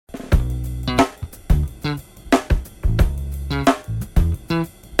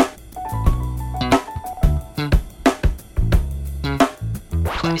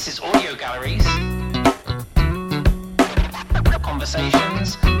galleries,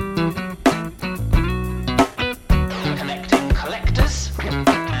 conversations, connecting collectors and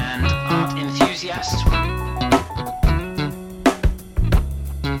art enthusiasts.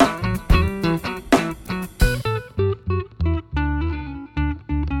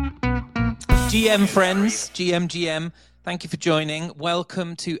 GM friends, GM, thank you for joining.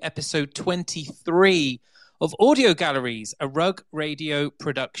 Welcome to episode 23 of Audio Galleries, a Rug Radio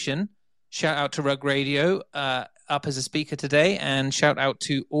production. Shout out to Rug Radio up as a speaker today, and shout out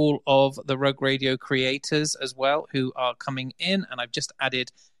to all of the Rug Radio creators as well who are coming in. And I've just added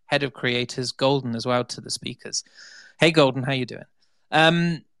Head of Creators Golden as well to the speakers. Hey Golden, how you doing?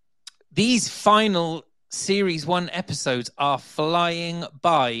 These final Series 1 episodes are flying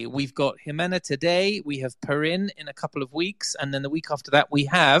by. We've got Jimena today, we have Perrin in a couple of weeks, and then the week after that we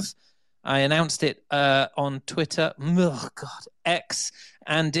have, I announced it on Twitter, X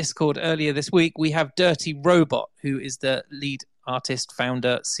and Discord earlier this week, we have Dirty Robot, who is the lead artist,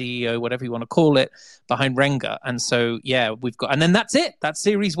 founder, CEO, whatever you want to call it, behind Renga. And so, yeah, we've got, and then that's it. That's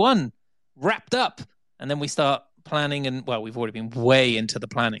Series 1 wrapped up. And then we start planning, and well, we've already been way into the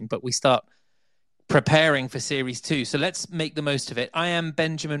planning, but we start preparing for Series 2. So let's make the most of it. I am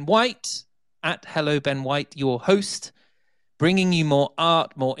Benjamin White, at Hello Ben White, your host, bringing you more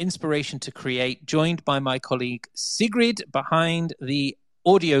art, more inspiration to create, joined by my colleague Sigrid behind the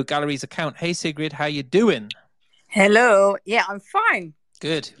Audio Galleries account. Hey Sigrid, how you doing? Hello. Yeah, I'm fine.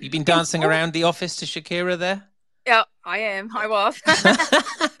 Good. You've been dancing around the office to Shakira there? Yeah, I am. I was.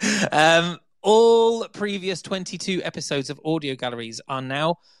 All previous 22 episodes of Audio Galleries are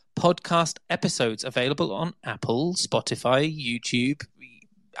now podcast episodes available on Apple, Spotify, YouTube,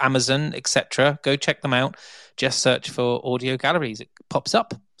 Amazon, etc. Go check them out. Just search for Audio Galleries. It pops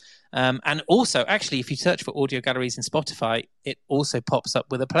up. And also, actually, if you search for Audio Galleries in Spotify, it also pops up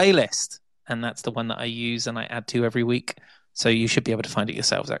with a playlist. And that's the one that I use and I add to every week. So you should be able to find it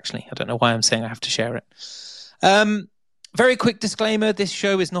yourselves, actually. I don't know why I'm saying I have to share it. Very quick disclaimer, this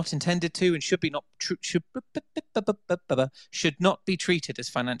show is not intended to and should not be treated as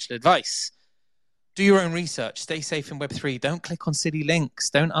financial advice. Do your own research, stay safe in Web3, don't click on silly links,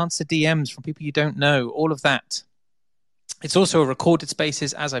 don't answer DMs from people you don't know, all of that. It's also a recorded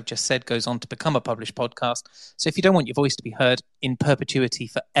spaces, as I've just said, goes on to become a published podcast. So if you don't want your voice to be heard in perpetuity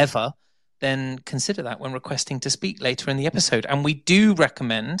forever, then consider that when requesting to speak later in the episode. And we do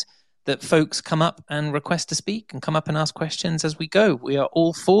recommend that folks come up and request to speak and come up and ask questions as we go. We are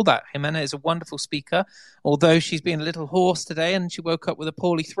all for that. Jimena is a wonderful speaker, although she's been a little hoarse today and she woke up with a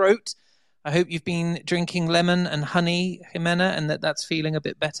poorly throat. I hope you've been drinking lemon and honey, Jimena, and that's feeling a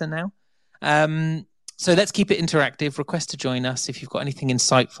bit better now. So let's keep it interactive. Request to join us if you've got anything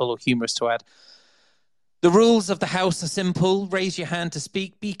insightful or humorous to add. The rules of the house are simple. Raise your hand to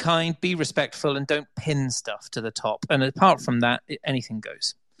speak, be kind, be respectful, and don't pin stuff to the top. And apart from that, anything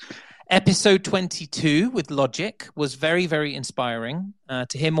goes. Episode 22 with Logic was very, very inspiring.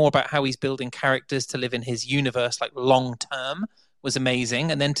 To hear more about how he's building characters to live in his universe like long term was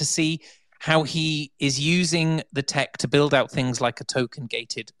amazing. And then to see how he is using the tech to build out things like a token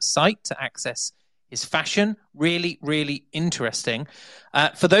gated site to access his fashion. Really, really interesting.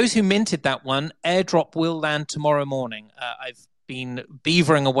 For those who minted that one, airdrop will land tomorrow morning. I've been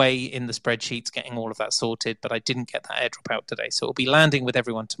beavering away in the spreadsheets, getting all of that sorted, but I didn't get that airdrop out today. So it'll be landing with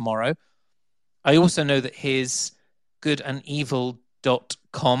everyone tomorrow. I also know that his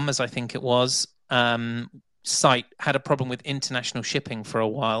goodandevil.com, as I think it was, site had a problem with international shipping for a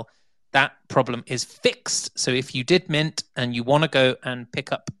while. That problem is fixed. So if you did mint and you want to go and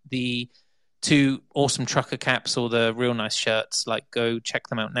pick up the 2 awesome trucker caps or the real nice shirts, like go check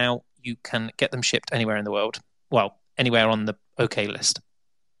them out now. You can get them shipped anywhere in the world. Well, anywhere on the OK list.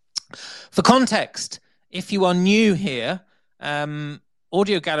 For context, if you are new here,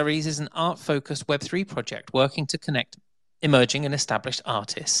 Audio Galleries is an art-focused Web3 project working to connect emerging and established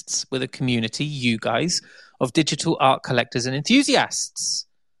artists with a community, you guys, of digital art collectors and enthusiasts.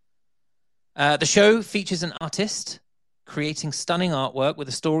 The show features an artist creating stunning artwork with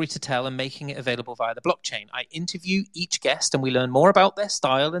a story to tell and making it available via the blockchain. I interview each guest and we learn more about their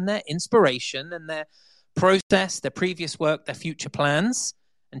style and their inspiration and their process, their previous work, their future plans.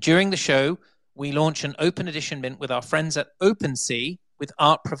 And during the show, we launch an open edition mint with our friends at OpenSea with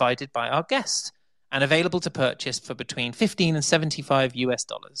art provided by our guest and available to purchase for between $15 and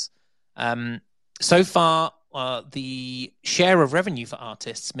 $75. So far, the share of revenue for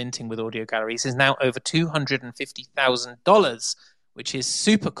artists minting with Audio Galleries is now over $250,000, which is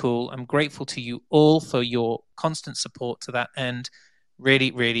super cool. I'm grateful to you all for your constant support to that end.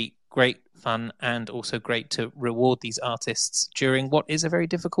 Really, really great fun and also great to reward these artists during what is a very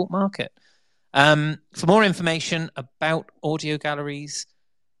difficult market. For more information about audio galleries,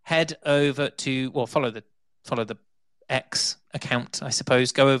 head over to, well, follow the X account, I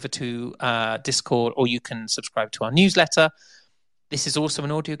suppose. Go over to Discord, or you can subscribe to our newsletter. This is also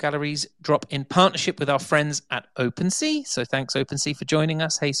an Audio Galleries drop in partnership with our friends at OpenSea. So thanks, OpenSea, for joining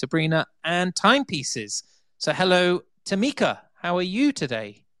us. Hey, Sabrina, and Timepieces. So hello, Tamika. How are you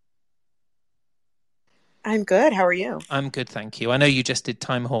today? I'm good. How are you? I'm good, thank you. I know you just did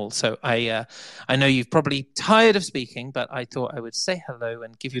Time Hall, so I know you've probably tired of speaking, but I thought I would say hello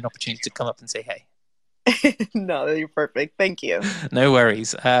and give you an opportunity to come up and say hey. No, you're perfect. Thank you. No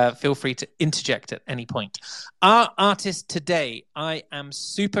worries. Feel free to interject at any point. Our artist today, I am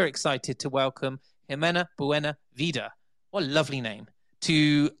super excited to welcome Jimena Buena Vida. What a lovely name.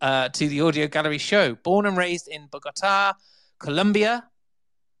 To the Audio Gallery show. Born and raised in Bogota, Colombia,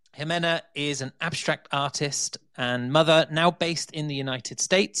 Jimena is an abstract artist and mother now based in the United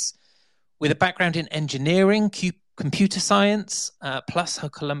States with a background in engineering, computer science, plus her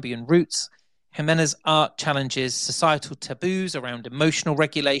Colombian roots. Jimena's art challenges societal taboos around emotional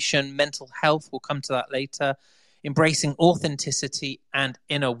regulation, mental health, we'll come to that later, embracing authenticity and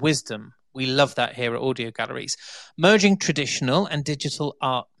inner wisdom. We love that here at Audio Galleries. Merging traditional and digital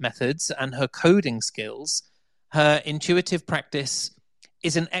art methods and her coding skills, her intuitive practice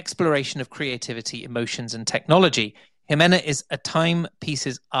is an exploration of creativity, emotions, and technology. Jimena is a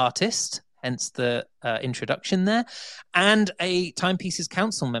timepieces artist, hence the introduction there, and a Timepieces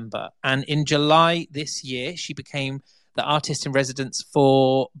Council member. And in July this year, she became the artist in residence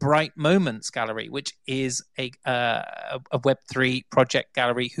for Bright Moments Gallery, which is a Web3 project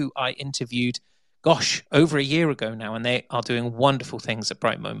gallery who I interviewed, over a year ago now, and they are doing wonderful things at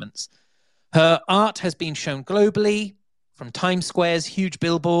Bright Moments. Her art has been shown globally, from Times Square's huge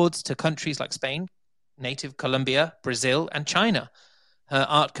billboards to countries like Spain, native Colombia, Brazil, and China. Her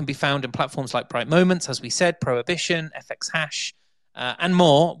art can be found in platforms like Bright Moments, as we said, Prohibition, FX Hash, and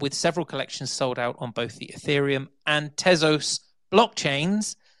more, with several collections sold out on both the Ethereum and Tezos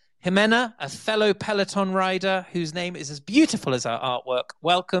blockchains. Jimena, a fellow Peloton rider whose name is as beautiful as her artwork,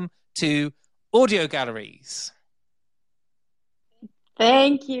 welcome to Audio Galleries.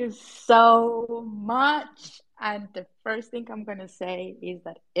 Thank you so much. And the first thing I'm going to say is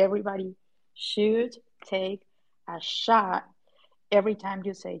that everybody should take a shot every time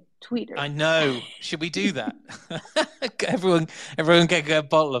you say Twitter. I know. Should we do that? everyone get a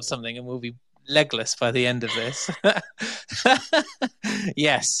bottle of something and we'll be legless by the end of this.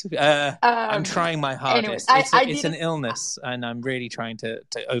 Yes. I'm trying my hardest. Anyway, it's an illness and I'm really trying to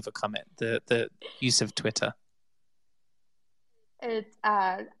overcome it, the use of Twitter.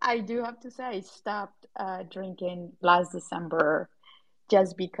 I do have to say I stopped drinking last December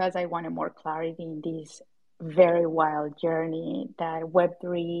just because I wanted more clarity in this very wild journey that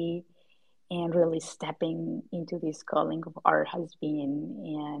Web3 and really stepping into this calling of art has been,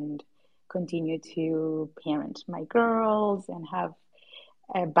 and continue to parent my girls and have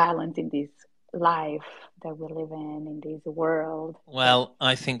a balance in this life that we live in this world. Well,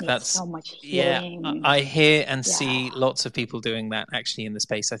 I think that's so much healing. Yeah, I hear and see lots of people doing that actually in the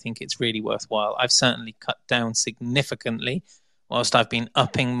space. I think it's really worthwhile. I've certainly cut down significantly whilst I've been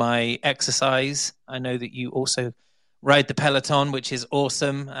upping my exercise. I know that you also ride the Peloton, which is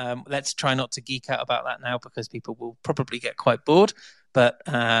awesome. Let's try not to geek out about that now because people will probably get quite bored, but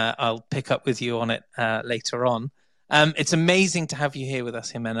I'll pick up with you on it later on. It's amazing to have you here with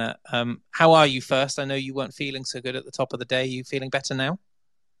us, Jimena. How are you first? I know you weren't feeling so good at the top of the day. Are you feeling better now?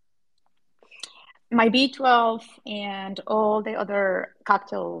 My B12 and all the other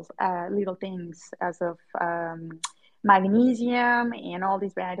cocktails, little things as of magnesium and all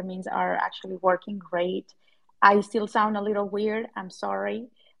these vitamins are actually working great. I still sound a little weird. I'm sorry.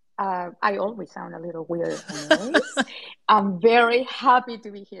 I always sound a little weird anyways. I'm very happy to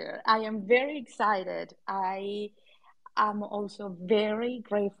be here. I am very excited. I'm also very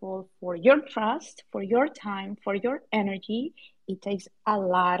grateful for your trust, for your time, for your energy. It takes a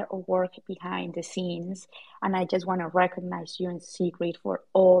lot of work behind the scenes, and I just want to recognize you in secret for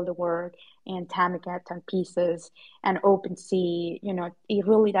all the work, and Tamika, Timepieces, and OpenSea. You know, it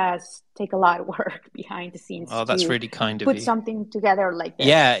really does take a lot of work behind the scenes. Oh, that's really kind of you. Put something together like this.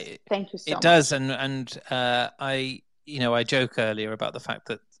 Yeah, thank you so much. It does, and I joke earlier about the fact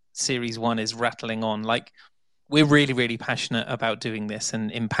that Series 1 is rattling on. Like, we're really, really passionate about doing this and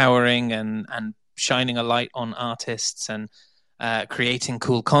empowering and shining a light on artists and creating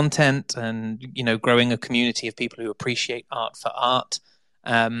cool content and, growing a community of people who appreciate art for art.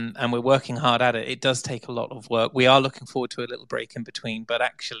 And we're working hard at it. It does take a lot of work. We are looking forward to a little break in between, but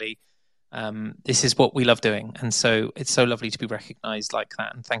actually This is what we love doing. And so it's so lovely to be recognized like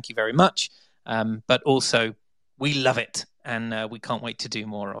that. And thank you very much. But also, we love it, and we can't wait to do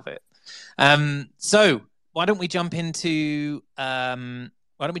more of it. So why don't we jump into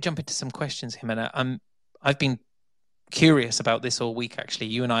some questions, Jimena? I've been curious about this all week, actually.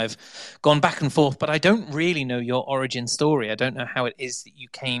 You and I have gone back and forth, but I don't really know your origin story. I don't know how it is that you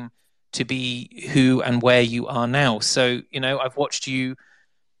came to be who and where you are now. So, I've watched you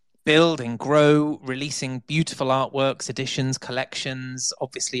build and grow, releasing beautiful artworks, editions, collections.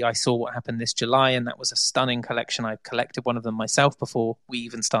 Obviously, I saw what happened this July, and that was a stunning collection. I collected one of them myself before we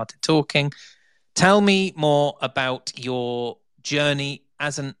even started talking. Tell me more about your journey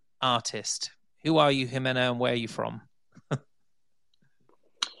as an artist. Who are you, Jimena, and where are you from?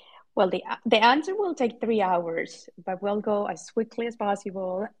 Well, the answer will take 3 hours, but we'll go as quickly as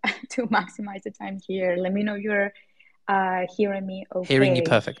possible to maximize the time here. Let me know you're hearing me okay. Hearing you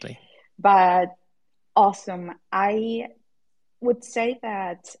perfectly. But awesome. I would say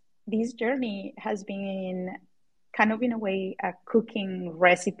that this journey has been kind of, in a way, a cooking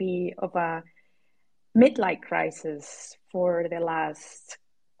recipe of a midlife crisis for the last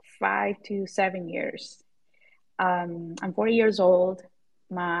 5 to 7 years. I'm 40 years old.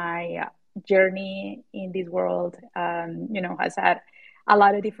 My journey in this world, has had a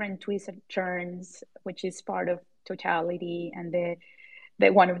lot of different twists and turns, which is part of totality and the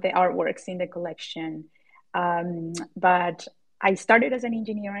one of the artworks in the collection. But I started as an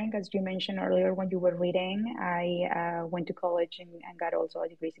engineering, as you mentioned earlier when you were reading. I went to college and got also a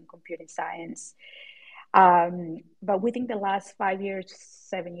degree in computer science. But within the last 5 years,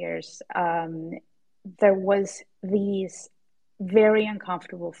 7 years, there was this very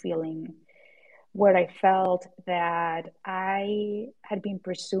uncomfortable feeling where I felt that I had been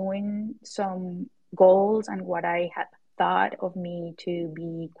pursuing some goals and what I had thought of me to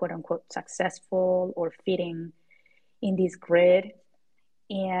be quote unquote successful or fitting in this grid,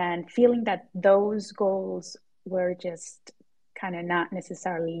 and feeling that those goals were just kind of not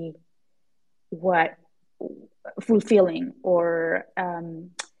necessarily what fulfilling or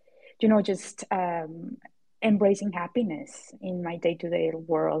just embracing happiness in my day-to-day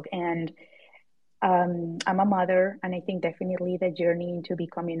world. And I'm a mother, and I think definitely the journey into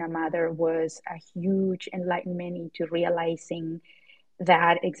becoming a mother was a huge enlightenment into realizing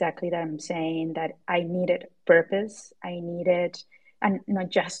that exactly that I'm saying, that I needed purpose. I needed, and not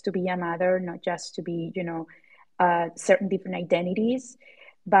just to be a mother, not just to be, certain different identities,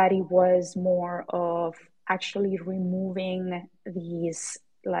 but it was more of actually removing these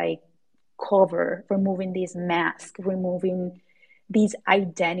removing this mask, removing these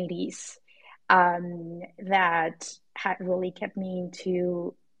identities that had really kept me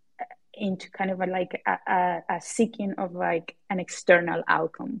into kind of a seeking of an external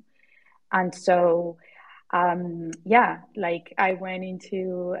outcome. And so I went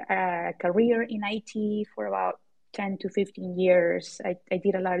into a career in IT for about 10 to 15 years. I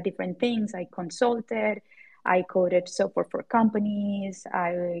did a lot of different things. I consulted, I coded software for companies.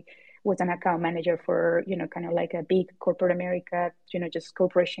 I was an account manager for, kind of like a big corporate America, just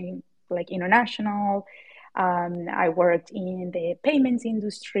corporation, like international. I worked in the payments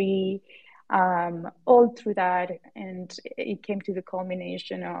industry, all through that. And it came to the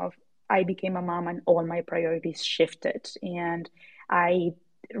culmination of I became a mom and all my priorities shifted. And I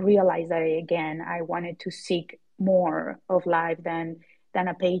realized that, again, I wanted to seek more of life than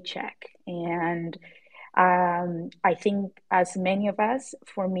a paycheck. And I think, as many of us,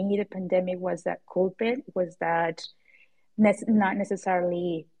 for me, the pandemic was that culprit, was that not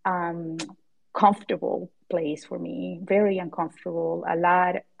necessarily comfortable place for me, very uncomfortable. A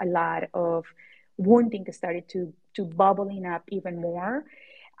lot of wounding started to bubbling up even more.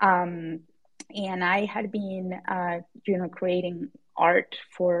 And I had been, creating art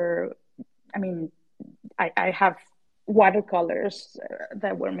for, I have watercolors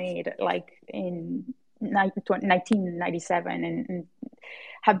that were made like in 1997 and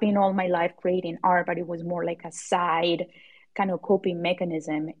have been all my life creating art, but it was more like a side kind of coping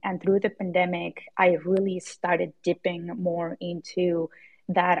mechanism. And through the pandemic, I really started dipping more into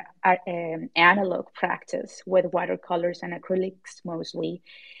that analog practice with watercolors and acrylics mostly.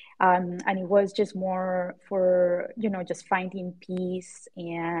 And it was just more for, just finding peace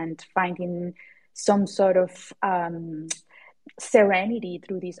and finding some sort of serenity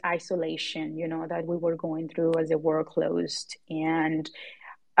through this isolation, that we were going through as the world closed. And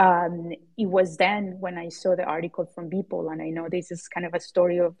it was then when I saw the article from people, and I know this is kind of a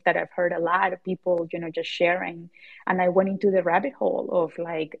story of that I've heard a lot of people, just sharing. And I went into the rabbit hole of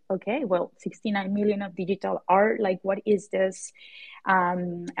like, okay, well, 69 million of digital art, like, what is this?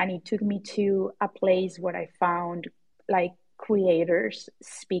 And it took me to a place where I found like creators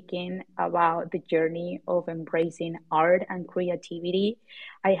speaking about the journey of embracing art and creativity.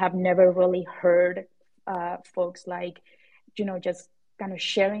 I have never really heard folks like, just kind of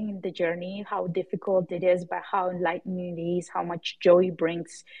sharing the journey, how difficult it is, but how enlightening it is, how much joy it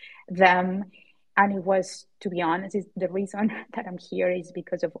brings them. And it was, to be honest, is the reason that I'm here is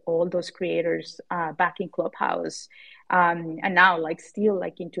because of all those creators back in Clubhouse, and now like still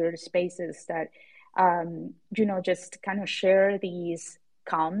like into their spaces that just kind of share these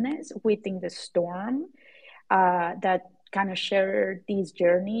calmness within the storm, that kind of share this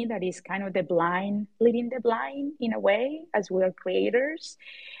journey that is kind of the blind leading the blind in a way, as we are creators,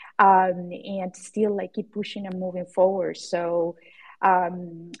 and still like keep pushing and moving forward. So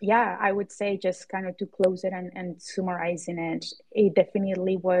yeah, I would say, just kind of to close it and summarizing it, it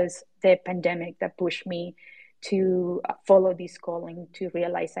definitely was the pandemic that pushed me to follow this calling, to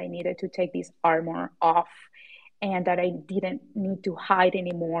realize I needed to take this armor off, and that I didn't need to hide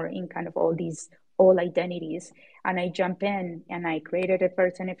anymore in kind of all these old identities. And I jump in and I created a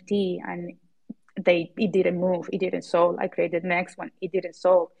first NFT, and it didn't move, it didn't solve. I created the next one, it didn't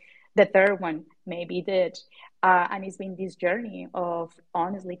solve. The third one maybe it did. And it's been this journey of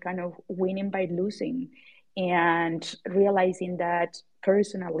honestly kind of winning by losing, and realizing that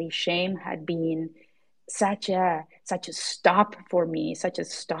personally shame had been such a stopper for me,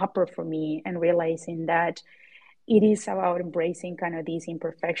 and realizing that it is about embracing kind of these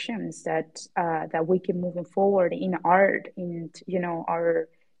imperfections, that we keep moving forward in art, in our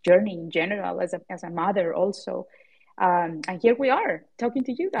journey in general, as a mother also. And here we are talking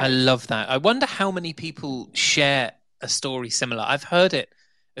to you guys. I love that. I wonder how many people share a story similar. I've heard it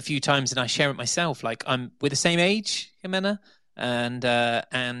a few times, and I share it myself. Like, we're the same age, Jimena, and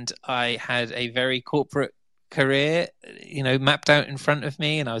I had a very corporate career, mapped out in front of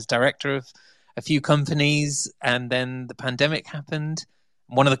me, and I was director of a few companies, and then the pandemic happened.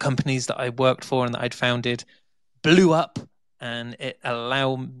 One of the companies that I worked for and that I'd founded blew up, and it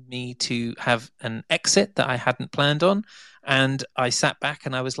allowed me to have an exit that I hadn't planned on. And I sat back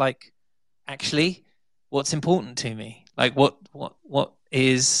and I was like, actually, what's important to me? Like,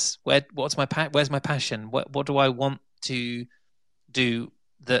 where's my passion? What do I want to do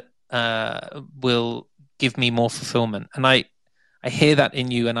that will give me more fulfillment? And I hear that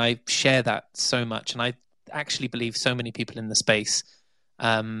in you, and I share that so much. And I actually believe so many people in the space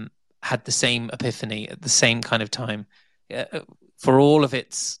had the same epiphany at the same kind of time. For all of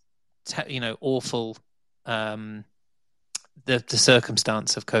its, awful, the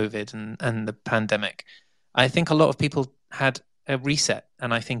circumstance of COVID and the pandemic, I think a lot of people had a reset,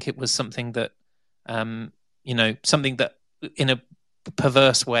 and I think it was something that, something that in a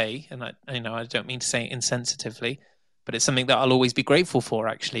perverse way, and I don't mean to say it insensitively, but it's something that I'll always be grateful for,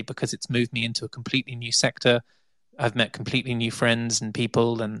 actually, because it's moved me into a completely new sector. I've met completely new friends and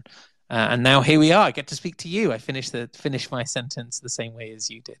people, and now here we are. I get to speak to you. I finish my sentence the same way as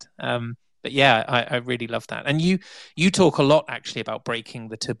you did. But yeah, I really love that. And you talk a lot, actually, about breaking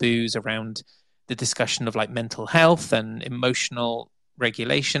the taboos around the discussion of like mental health and emotional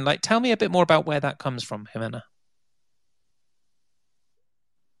regulation. Like, tell me a bit more about where that comes from, Jimena.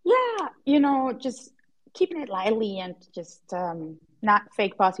 Yeah, just keeping it lightly, and just not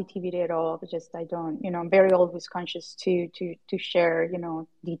fake positivity at all. Just I don't, I'm very always conscious to share,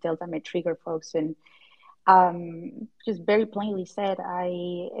 details that may trigger folks. And just very plainly said,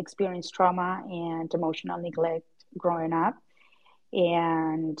 I experienced trauma and emotional neglect growing up,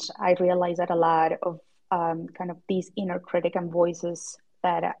 and I realized that a lot of kind of these inner critic and voices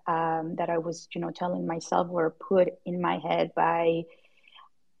that I was, telling myself were put in my head by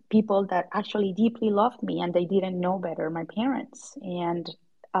people that actually deeply loved me, and they didn't know better, my parents. And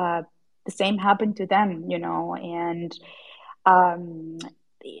the same happened to them, and um,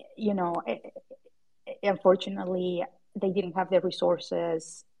 unfortunately, they didn't have the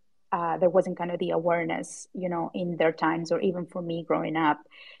resources. There wasn't kind of the awareness, in their times, or even for me growing up,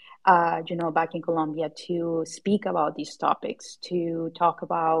 back in Colombia, to speak about these topics, to talk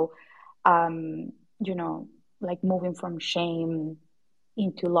about, like moving from shame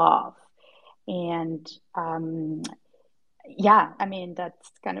into love. And yeah, I mean,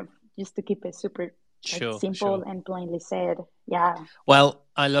 that's kind of just to keep it super simple and plainly said. Yeah. Well,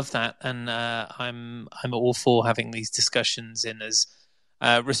 I love that, and I'm all for having these discussions in as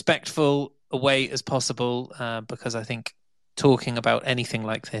respectful a way as possible, because I think talking about anything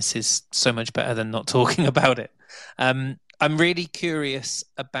like this is so much better than not talking about it. I'm really curious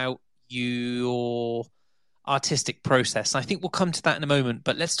about your artistic process. I think we'll come to that in a moment,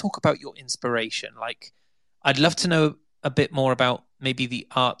 but let's talk about your inspiration. Like, I'd love to know a bit more about maybe the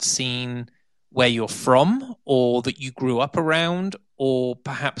art scene where you're from, or that you grew up around, or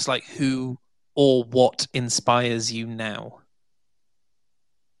perhaps like who or what inspires you now.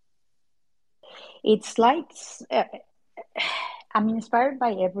 It's like I'm inspired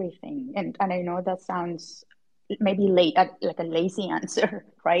by everything, and I know that sounds maybe late, like a lazy answer,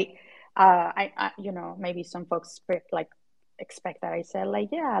 right? Maybe some folks expect that I said like,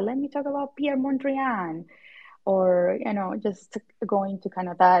 yeah, let me talk about Pierre Mondrian, or just going to kind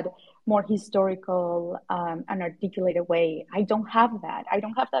of that more historical and articulated way. I don't have that. I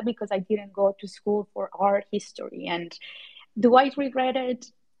don't have that because I didn't go to school for art history. And do I regret it?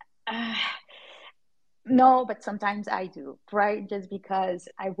 Uh, no, but sometimes I do, right? Just because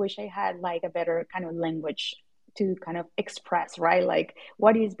I wish I had like a better kind of language to kind of express, right? Like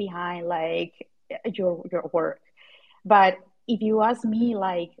what is behind like your work. But if you ask me,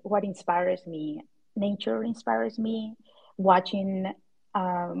 like, what inspires me, nature inspires me. Watching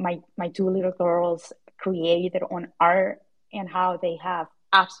my two little girls create their own art, and how they have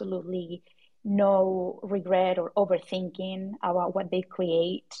absolutely no regret or overthinking about what they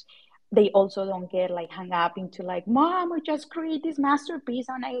create. They also don't get like hung up into like, Mom, I just create this masterpiece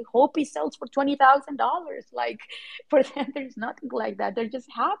and I hope it sells for $20,000. Like for them, there's nothing like that. They're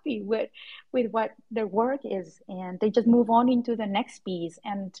just happy with what their work is, and they just move on into the next piece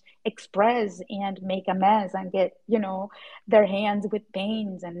and express and make a mess and get their hands with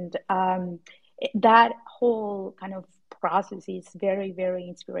paints. And that whole kind of process is very, very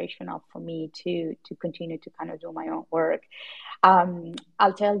inspirational for me to continue to kind of do my own work.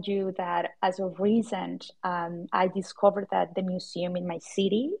 I'll tell you that as of recent, I discovered that the museum in my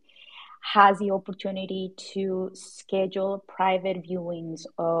city has the opportunity to schedule private viewings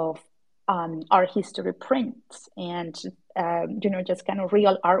of art history prints, and just kind of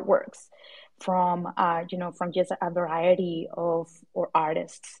real artworks from just a variety of or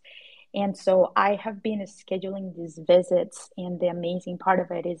artists. And so I have been scheduling these visits, and the amazing part of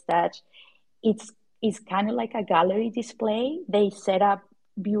it is that it's it's kind of like a gallery display. They set up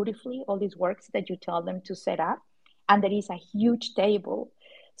beautifully all these works that you tell them to set up, and there is a huge table.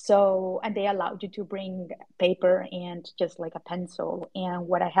 So, and they allow you to bring paper and just like a pencil. And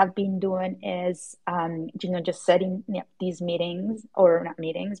what I have been doing is, just setting up these meetings, or not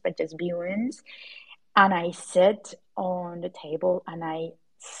meetings, but just viewings. And I sit on the table and I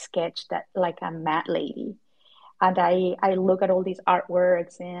sketch that like a mad lady. And I look at all these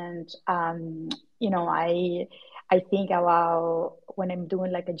artworks, and I think about when I'm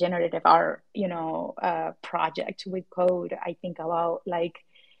doing like a generative art project with code. I think about like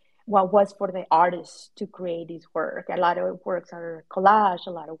what was for the artist to create this work. A lot of works are collage,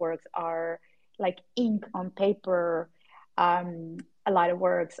 a lot of works are like ink on paper, a lot of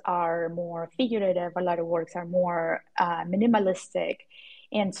works are more figurative, a lot of works are more minimalistic.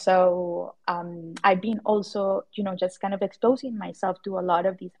 And so I've been also, just kind of exposing myself to a lot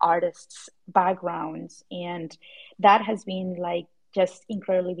of these artists' backgrounds. And that has been like just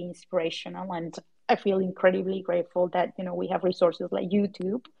incredibly inspirational. And I feel incredibly grateful that, we have resources like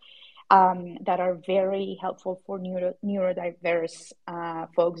YouTube that are very helpful for neurodiverse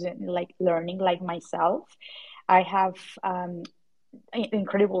folks and like learning like myself. I have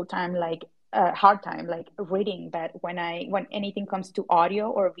incredible time, like hard time, like reading. But when anything comes to audio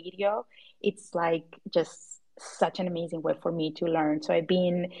or video, it's like just such an amazing way for me to learn. So I've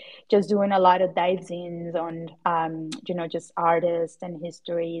been just doing a lot of dives in on, just artists and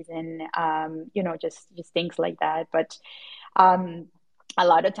histories, and just things like that. But um, a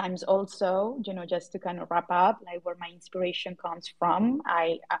lot of times also, just to kind of wrap up, like where my inspiration comes from,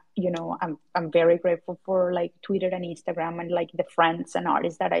 I'm very grateful for like Twitter and Instagram and like the friends and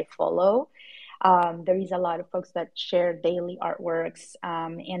artists that I follow. There is a lot of folks that share daily artworks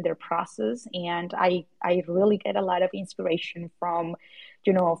and their process, and I really get a lot of inspiration from,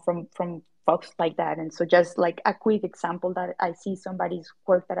 from folks like that. And so, just like a quick example that I see somebody's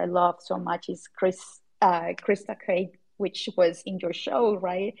work that I love so much is Krista Craig, which was in your show,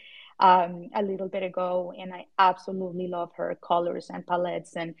 right? A little bit ago, and I absolutely love her colors and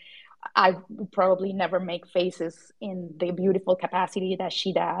palettes. And I would probably never make faces in the beautiful capacity that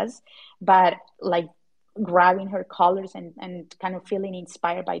she does, but like grabbing her colors and kind of feeling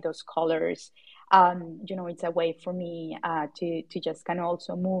inspired by those colors, it's a way for me to just kind of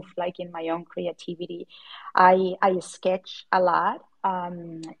also move like in my own creativity. I sketch a lot.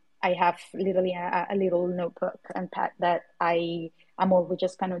 I have literally a little notebook and pad that I'm always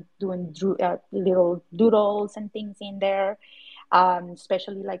just kind of doing little doodles and things in there,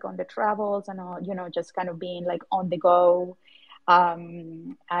 especially like on the travels and just kind of being like on the go.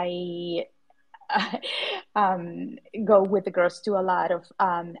 I go with the girls to a lot of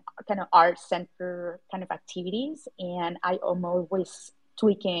kind of art center kind of activities, and I am always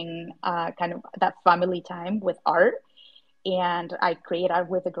tweaking kind of that family time with art. And I create art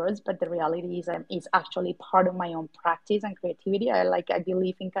with the girls, but the reality is it's actually part of my own practice and creativity. I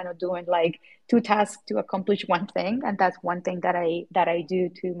believe in kind of doing like two tasks to accomplish one thing, and that's one thing that I do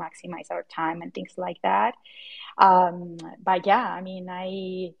to maximize our time and things like that. But yeah, I mean,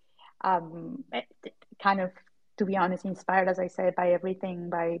 kind of, to be honest, inspired, as I said, by everything,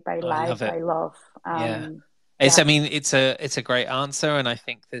 by I life, love it. by love. Yeah. Yeah. I mean, it's a great answer, and I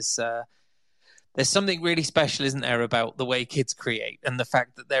think there's something really special, isn't there, about the way kids create and the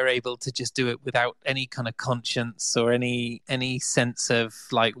fact that they're able to just do it without any kind of conscience or any sense of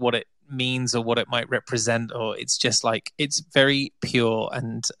like what it means or what it might represent, or it's just like it's very pure.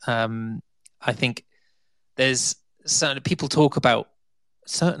 And I think there's certain people talk about,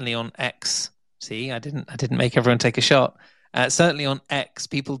 certainly on X. See, I didn't make everyone take a shot. Certainly on X,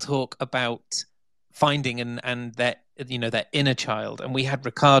 people talk about finding and their inner child. And we had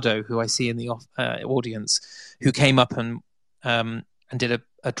Ricardo, who I see in the audience, who came up and did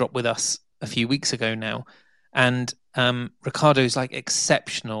a drop with us a few weeks ago now. And Ricardo's like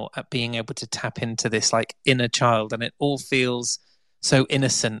exceptional at being able to tap into this like inner child, and it all feels so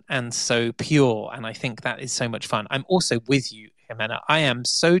innocent and so pure. And I think that is so much fun. I'm also with you, Jimena. I am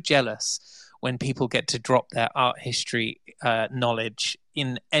so jealous when people get to drop their art history knowledge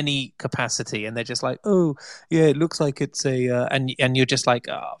in any capacity, and they're just like, oh yeah, it looks like it's a and you're just like,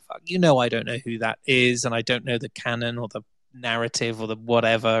 oh fuck, I don't know who that is, and I don't know the canon or the narrative or the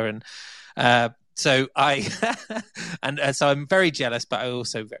whatever. And so I so I'm very jealous, but I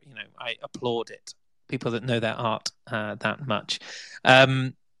also I applaud it, people that know their art that much.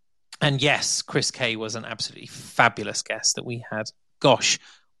 And yes, Chris Kay was an absolutely fabulous guest that we had, gosh,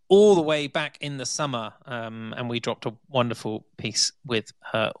 all the way back in the summer, and we dropped a wonderful piece with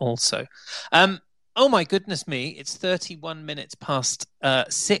her also. Oh my goodness me, it's 31 minutes past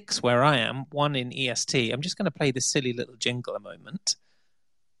 6 where I am, 1 in EST. I'm just going to play this silly little jingle a moment.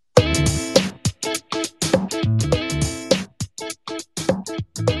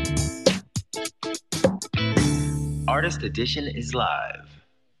 Artist Edition is live.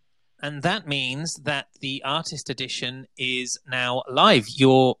 And that means that the Artist Edition is now live.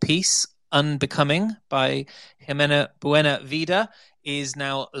 Your piece, Unbecoming, by Jimena Buena Vida, is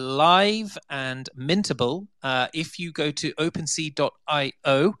now live and mintable. If you go to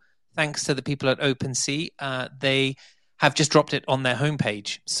OpenSea.io, thanks to the people at OpenSea, they have just dropped it on their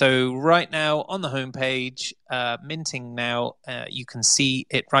homepage. So right now on the homepage, minting now, you can see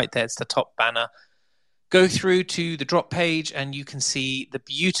it right there. It's the top banner. Go through to the drop page and you can see the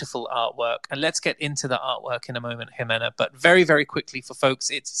beautiful artwork. And let's get into the artwork in a moment, Jimena. But very, very quickly for folks,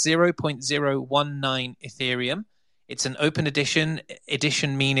 it's 0.019 Ethereum. It's an open edition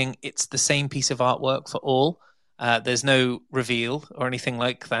meaning it's the same piece of artwork for all. There's no reveal or anything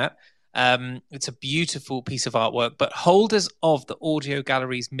like that. It's a beautiful piece of artwork. But holders of the Audio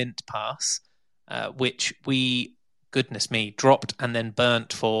Gallery's Mint Pass, which we, goodness me, dropped and then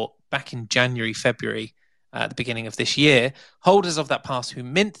burnt for back in January, February, at the beginning of this year, holders of that pass who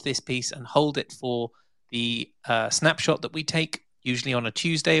mint this piece and hold it for the snapshot that we take, usually on a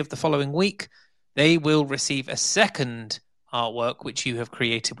Tuesday of the following week, they will receive a second artwork which you have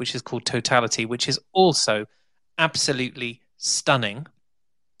created, which is called Totality, which is also absolutely stunning.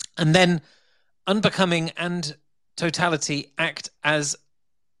 And then Unbecoming and Totality act as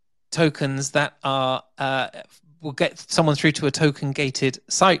tokens that are will get someone through to a token gated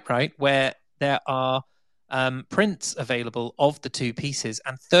site, right, where there are prints available of the two pieces,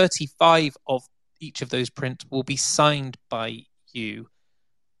 and 35 of each of those prints will be signed by you,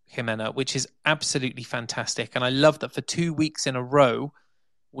 Jimena, which is absolutely fantastic. And I love that for 2 weeks in a row,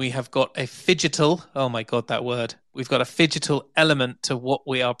 we have got a phygital, oh my God, that word, we've got a phygital element to what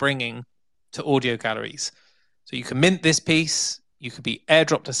we are bringing to audio galleries. So you can mint this piece, you could be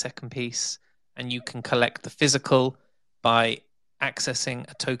airdropped a second piece, and you can collect the physical by accessing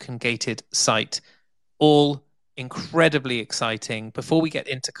a token gated site. All incredibly exciting. Before we get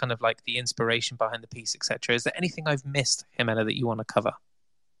into kind of like the inspiration behind the piece, etc., is there anything I've missed, Jimena, that you want to cover?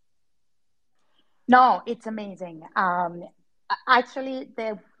 No, it's amazing. Actually,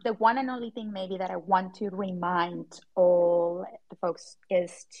 the one and only thing maybe that I want to remind all the folks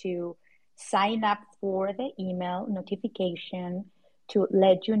is to sign up for the email notification to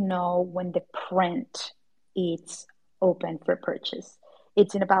let you know when the print is open for purchase.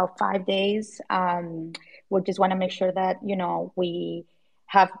 It's in about 5 days. We just want to make sure that, we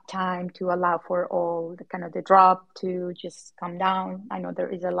have time to allow for all the kind of the drop to just come down. I know there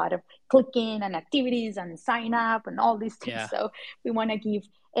is a lot of clicking and activities and sign up and all these things. Yeah. So we want to give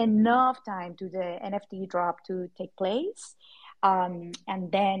enough time to the NFT drop to take place. And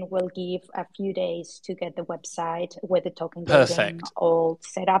then we'll give a few days to get the website with the token gating Perfect. all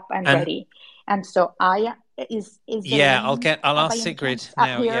set up and ready. And so is the yeah, link I'll by ask any Sigrid chance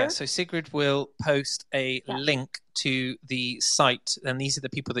now. up Yeah, here? so Sigrid will post a Yeah. link to the site, and these are the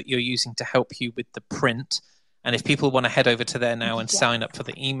people that you're using to help you with the print. And if people want to head over to there now and sign up for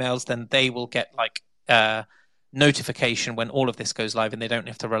the emails, then they will get like notification when all of this goes live, and they don't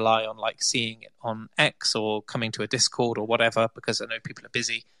have to rely on like seeing it on X or coming to a Discord or whatever, because I know people are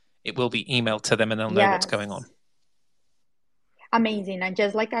busy. It will be emailed to them and they'll know what's going on. Amazing. And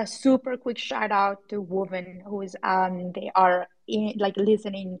just like a super quick shout out to Woven, who is they are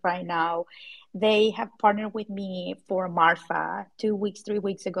listening right now. They have partnered with me for Marfa 3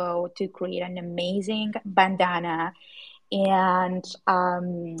 weeks ago to create an amazing bandana. And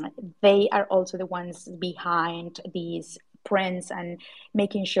they are also the ones behind these prints and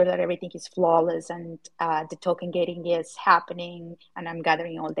making sure that everything is flawless and the token gating is happening, and I'm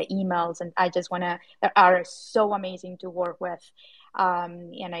gathering all the emails, and I just want to, they are so amazing to work with.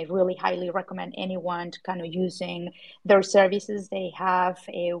 And I really highly recommend anyone to kind of using their services. They have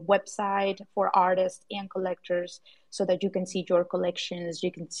a website for artists and collectors so that you can see your collections, you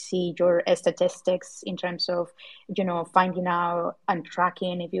can see your statistics in terms of, finding out and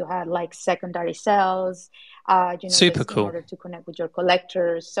tracking if you had like secondary sales, Super just cool. in order to connect with your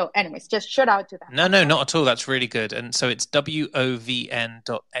collectors. So anyways, just shout out to them. No, not at all. That's really good. And so it's wovn.xyz,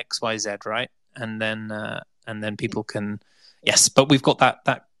 right? And then people can, yes, but we've got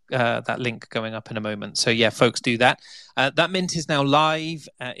that link going up in a moment. So yeah, folks, do that. That mint is now live.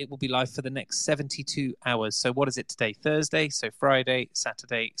 It will be live for the next 72 hours. So what is it today? Thursday. So Friday,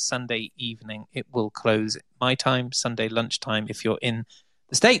 Saturday, Sunday evening. It will close my time, Sunday lunchtime if you're in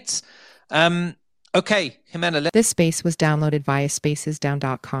the States. Okay, Jimena. This space was downloaded via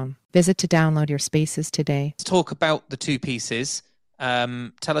spacesdown.com. Visit to download your spaces today. Let's talk about the two pieces.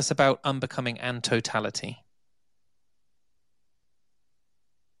 Tell us about Unbecoming and Totality.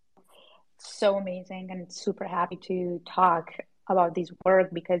 So amazing, and super happy to talk about this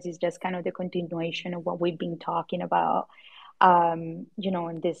work because it's just kind of the continuation of what we've been talking about, in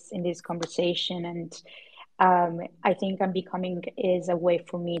this conversation. And I think Unbecoming is a way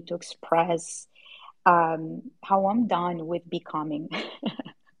for me to express how I'm done with becoming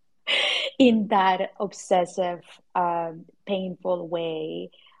in that obsessive, painful way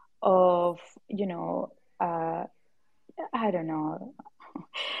of, I don't know,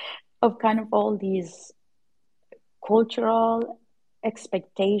 of kind of all these cultural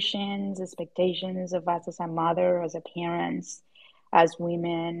expectations of us as a mother, as a parents, as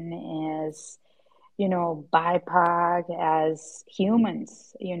women, as, BIPOC, as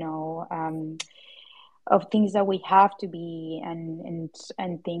humans, of things that we have to be and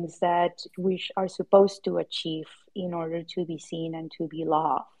things that we are supposed to achieve in order to be seen and to be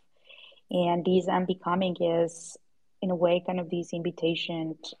loved. And this Unbecoming is, in a way, kind of this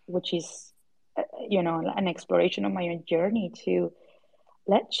invitation, which is, an exploration of my own journey to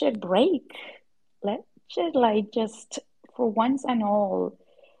let shit break. Let shit, just for once and all,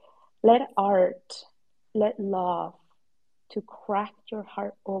 let art, let love to crack your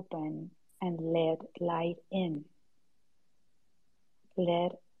heart open and let light in.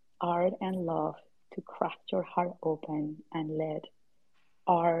 Let art and love to crack your heart open and let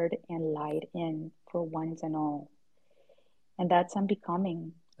art and light in for once and all. And that's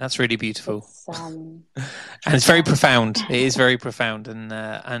Unbecoming. That's really beautiful. And it's very profound. It is very profound. And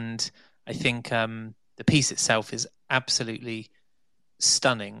I think the piece itself is absolutely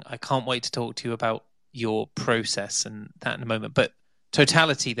stunning. I can't wait to talk to you about your process and that in a moment. But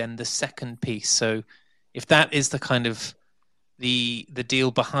Totality, then, the second piece. So if that is the kind of the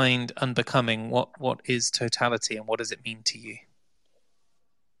deal behind Unbecoming, what is Totality and what does it mean to you?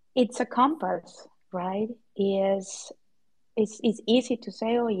 It's a compass, right? It's easy to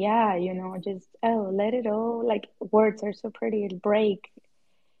say, oh yeah, just let it all, like words are so pretty, it'll break.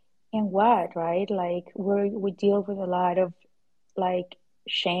 And what, right? Like we deal with a lot of like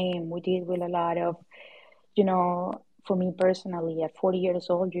shame. We deal with a lot of, for me personally, at 40 years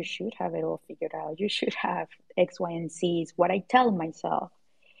old, you should have it all figured out. You should have X, Y, and Z is what I tell myself.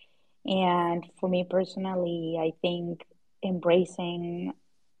 And for me personally, I think embracing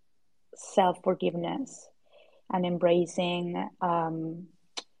self-forgiveness and embracing,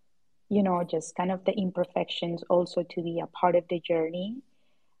 just kind of the imperfections also to be a part of the journey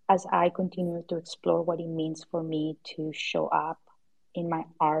as I continue to explore what it means for me to show up in my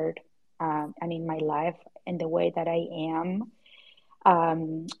art, and in my life in the way that I am,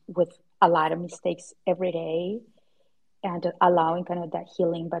 with a lot of mistakes every day, and allowing kind of that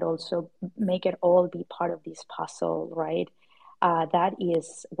healing, but also make it all be part of this puzzle, right? That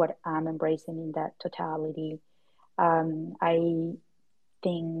is what I'm embracing in that totality. I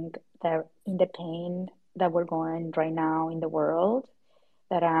think that in the pain that we're going right now in the world,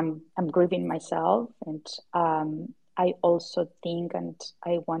 that I'm grieving myself, and I also think, and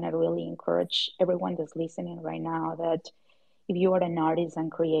I want to really encourage everyone that's listening right now, that if you are an artist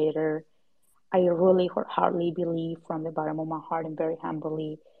and creator, I really wholeheartedly believe from the bottom of my heart and very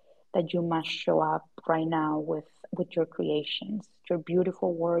humbly that you must show up right now with your creations. Your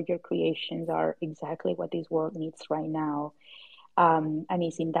beautiful work, your creations are exactly what this world needs right now. And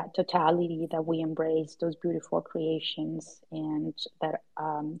it's in that totality that we embrace those beautiful creations, and that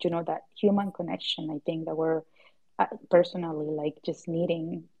that human connection. I think that we're personally like just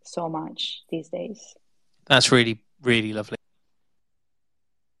needing so much these days. That's really, really lovely.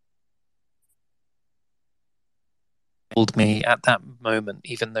 Called me at that moment,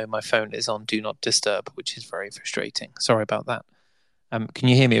 even though my phone is on Do Not Disturb, which is very frustrating. Sorry about that. Can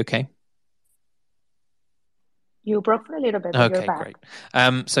you hear me okay? You broke for a little bit, but you're Okay, back.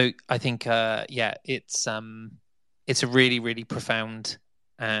 great. So I think, it's a really, really profound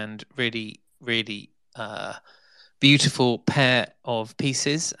and really, really beautiful pair of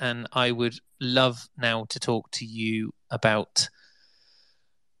pieces. And I would love now to talk to you about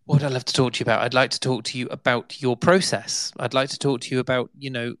what I'd love to talk to you about. I'd like to talk to you about your process. I'd like to talk to you about,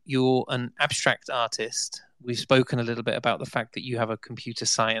 you're an abstract artist. We've spoken a little bit about the fact that you have a computer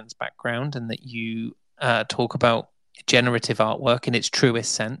science background, and that you talk about generative artwork in its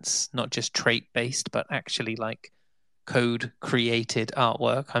truest sense, not just trait-based, but actually like code-created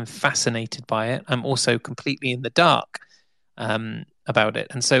artwork. I'm fascinated by it. I'm also completely in the dark about it.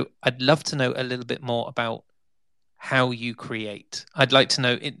 And so I'd love to know a little bit more about how you create. I'd like to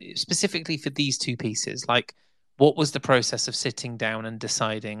know specifically for these two pieces, like what was the process of sitting down and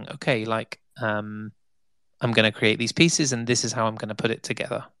deciding, okay, like I'm going to create these pieces and this is how I'm going to put it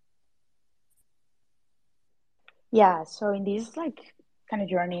together. Yeah, so in this like kind of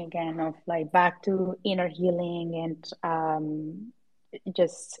journey again of like back to inner healing and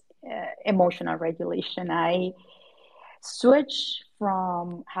just emotional regulation, I switch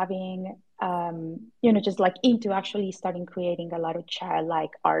from having just like into actually starting creating a lot of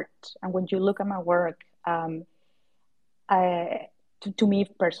childlike art. And when you look at my work, to me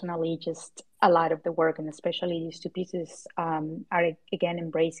personally, just a lot of the work, and especially these two pieces, are again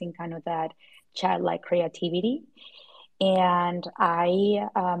embracing kind of that childlike creativity. And I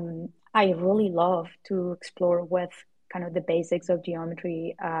really love to explore with kind of the basics of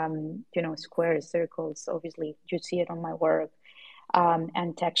geometry, squares, circles. Obviously, you see it on my work,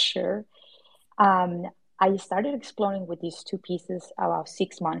 and texture. Um, I started exploring with these two pieces about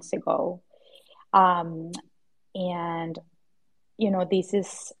 6 months ago. Um, and, this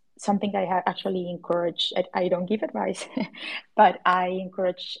is something I have actually encouraged. I don't give advice, but I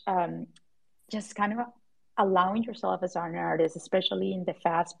encourage just kind of allowing yourself as an artist, especially in the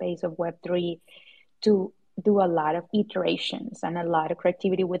fast pace of Web3, to do a lot of iterations and a lot of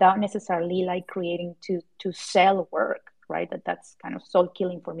creativity without necessarily like creating to sell work, right? That's kind of soul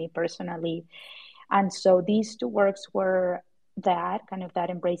killing for me personally. And so these two works were that kind of that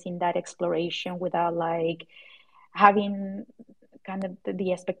embracing that exploration without like having kind of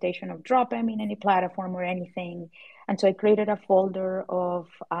the expectation of drop them in any platform or anything. And so I created a folder of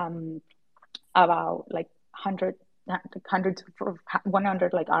about like 100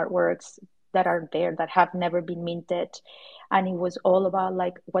 like artworks that are there that have never been minted, and it was all about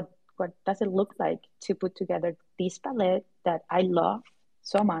like what does it look like to put together this palette that I love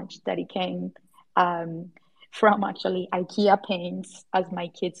so much that it came from actually IKEA paints, as my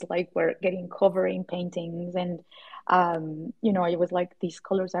kids like were getting covered in paintings. And it was like these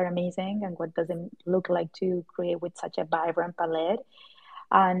colors are amazing, and what does it look like to create with such a vibrant palette.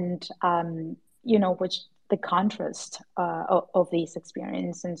 And which the contrast of this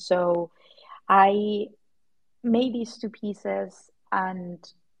experience. And so I made these two pieces and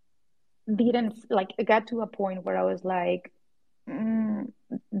didn't like, it got to a point where I was like,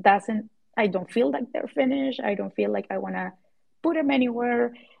 doesn't I don't feel like they're finished. I don't feel like I want to put them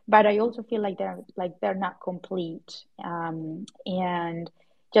anywhere, but I also feel like they're not complete. And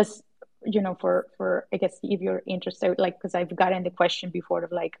just for I guess if you're interested, like, because I've gotten the question before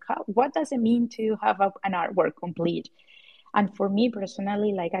of like, what does it mean to have an artwork complete? And for me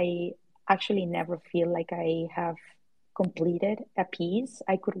personally, like, I actually never feel like I have completed a piece.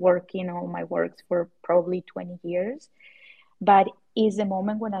 I could work in all my works for probably 20 years, but is the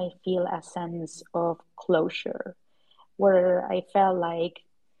moment when I feel a sense of closure, where I felt like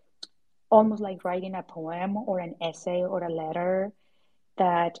almost like writing a poem or an essay or a letter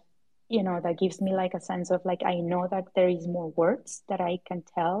that that gives me like a sense of like, I know that there is more words that I can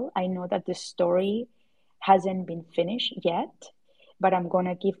tell. I know that the story hasn't been finished yet, but I'm going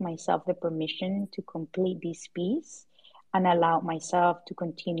to give myself the permission to complete this piece and allow myself to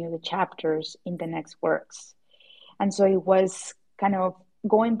continue the chapters in the next works. And so it was kind of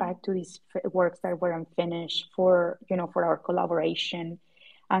going back to these works that were unfinished for our collaboration,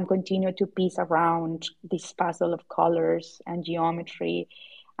 and continue to piece around this puzzle of colors and geometry,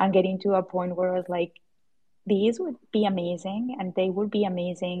 and getting to a point where I was like, these would be amazing, and they would be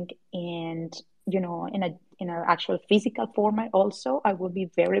amazing in in an actual physical format. Also, I would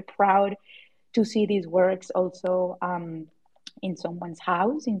be very proud to see these works also in someone's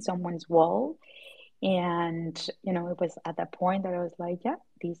house, in someone's wall. And it was at that point that I was like, yeah,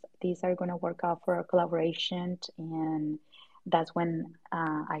 these are going to work out for a collaboration. And that's when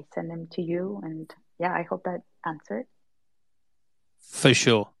I send them to you. And yeah, I hope that answered. For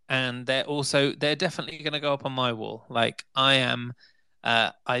sure. And they're definitely going to go up on my wall. Like, I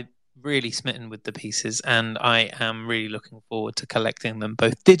really smitten with the pieces, and I am really looking forward to collecting them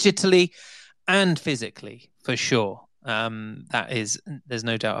both digitally and physically, for sure. There's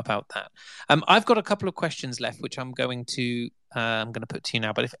no doubt about that. I've got a couple of questions left, which I'm going to put to you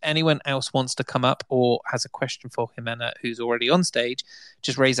now. But if anyone else wants to come up or has a question for Jimena, who's already on stage,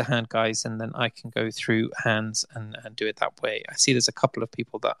 just raise a hand, guys, and then I can go through hands and do it that way. I see there's a couple of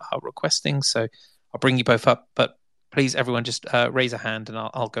people that are requesting, so I'll bring you both up. But please, everyone, just raise a hand, and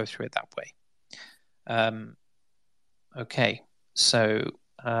I'll go through it that way. Okay, so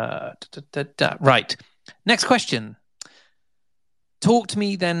right. Next question. Talk to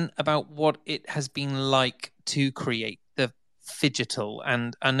me then about what it has been like to create the Phygital.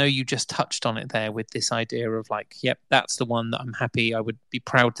 And I know you just touched on it there with this idea of like, yep, that's the one that I'm happy. I would be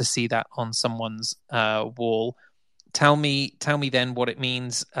proud to see that on someone's wall. Tell me then what it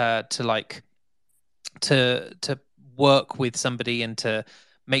means to work with somebody and to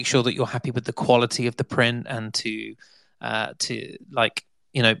make sure that you're happy with the quality of the print, and to like,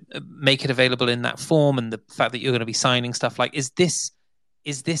 make it available in that form, and the fact that you're going to be signing stuff. Like, is this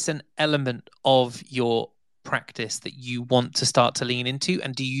an element of your practice that you want to start to lean into?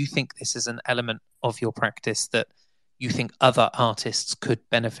 And do you think this is an element of your practice that you think other artists could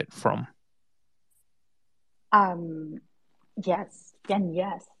benefit from? Yes, and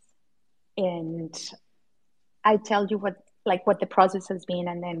yes. And I tell you what the process has been,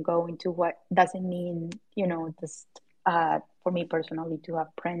 and then go into what doesn't mean, just for me personally to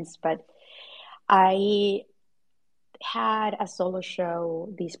have prints. But I had a solo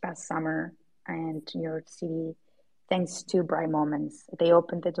show this past summer in New York City, thanks to Bright Moments. They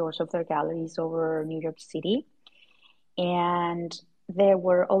opened the doors of their galleries over New York City. And there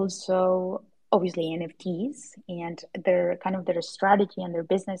were also obviously NFTs, and their strategy and their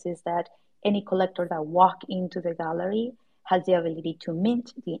business is that any collector that walk into the gallery has the ability to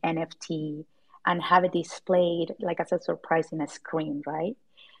mint the NFT and have it displayed like as a surprise in a screen, right?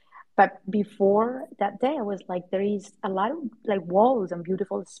 But before that day, I was like, there is a lot of like walls and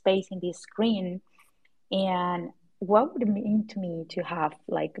beautiful space in this screen. And what would it mean to me to have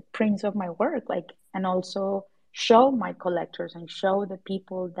like prints of my work, like, and also show my collectors and show the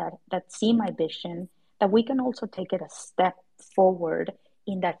people that see my vision that we can also take it a step forward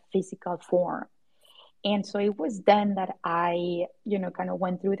in that physical form. And so it was then that I, kind of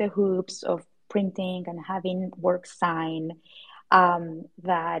went through the hoops of printing and having work signed,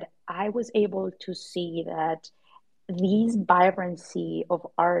 that I was able to see that this vibrancy of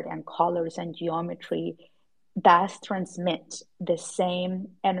art and colors and geometry does transmit the same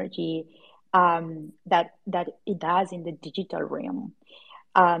energy that it does in the digital realm.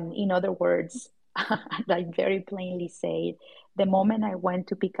 In other words, like very plainly said, the moment I went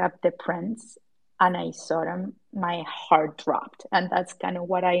to pick up the prints and I saw them, my heart dropped. And that's kind of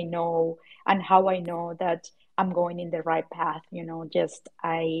what I know, and how I know that I'm going in the right path.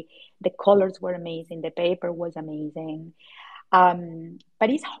 The colors were amazing, the paper was amazing. But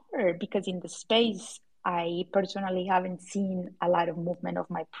it's hard because in the space, I personally haven't seen a lot of movement of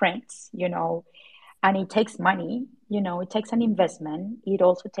my prints, and it takes money, it takes an investment. It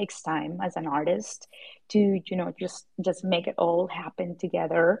also takes time as an artist to, just make it all happen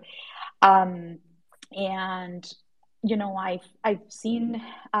together. Um, and I've seen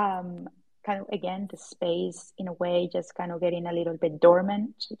kind of again the space in a way just kind of getting a little bit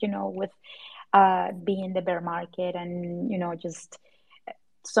dormant, with being the bear market, and just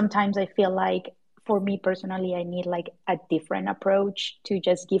sometimes I feel like for me personally, I need like a different approach to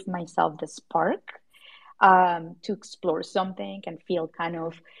just give myself the spark, to explore something and feel kind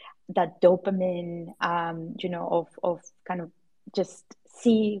of that dopamine, of kind of just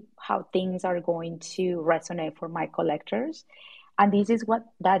see how things are going to resonate for my collectors. And this is what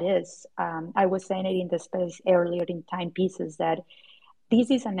that is. I was saying it in the space earlier in timepieces that this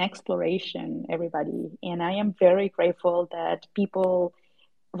is an exploration, everybody. And I am very grateful that people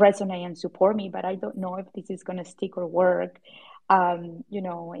resonate and support me, but I don't know if this is going to stick or work. And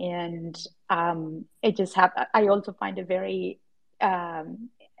it just I also find it very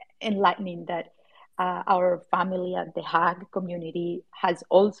enlightening that our family at the Hague community has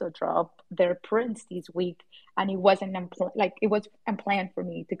also dropped their prints this week, and it wasn't like it was unplanned for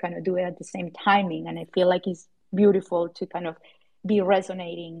me to kind of do it at the same timing, and I feel like it's beautiful to kind of be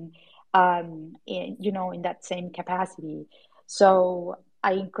resonating, in that same capacity. So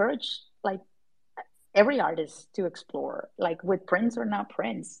I encourage like every artist to explore, like with prints or not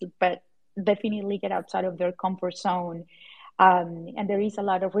prints, but definitely get outside of their comfort zone. And there is a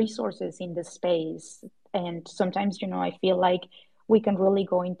lot of resources in the space. And sometimes, I feel like we can really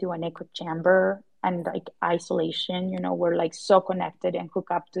go into an echo chamber and like isolation, we're like so connected and hook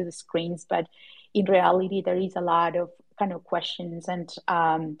up to the screens. But in reality, there is a lot of kind of questions and,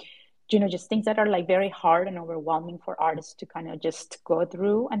 just things that are like very hard and overwhelming for artists to kind of just go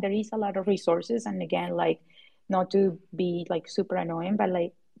through. And there is a lot of resources. And again, like not to be like super annoying, but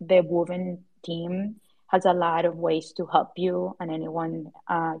like the woven team has a lot of ways to help you and anyone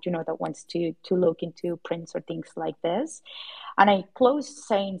that wants to look into prints or things like this. And I closed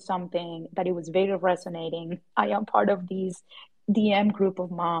saying something that it was very resonating. I am part of these DM group of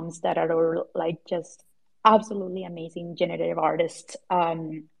moms that are all like just absolutely amazing generative artists,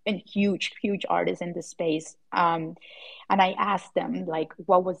 and huge artists in the space. And I asked them like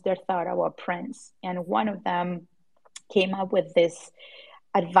what was their thought about prints, and one of them came up with this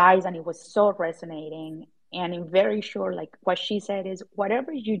advice, and it was so resonating. And I'm very sure like what she said is,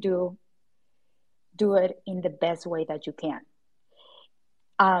 whatever you do it in the best way that you can.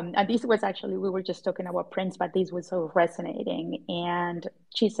 And this was actually, we were just talking about prints, but this was so resonating. And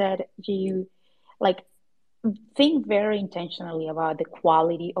she said, you like think very intentionally about the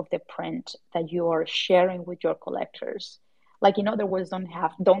quality of the print that you are sharing with your collectors. Like, in other words,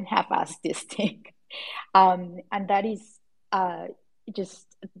 don't half-ass this thing. And that is just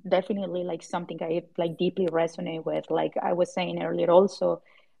definitely like something I like deeply resonate with. Like I was saying earlier, also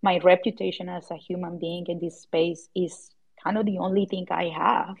my reputation as a human being in this space is kind of the only thing I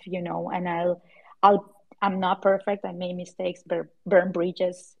have, and I'm not perfect. I made mistakes, burn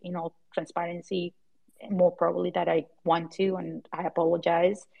bridges, transparency, more probably that I want to, and I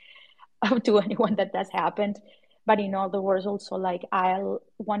apologize to anyone that that's happened. But in other words, also like I'll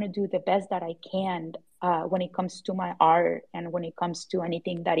want to do the best that I can when it comes to my art and when it comes to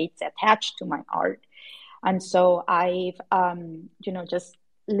anything that it's attached to my art. And so I've, just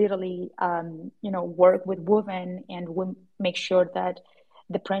literally, work with woven, and we make sure that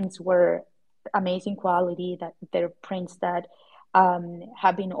the prints were amazing quality, that they're prints that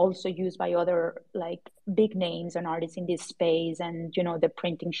have been also used by other like big names and artists in this space. And, the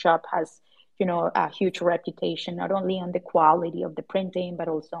printing shop has, a huge reputation, not only on the quality of the printing, but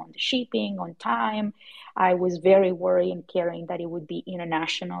also on the shipping, on time. I was very worried and caring that it would be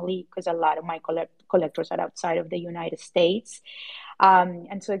internationally, because a lot of my collectors are outside of the United States.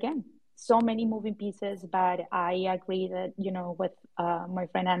 And so again, so many moving pieces, but I agree that, with my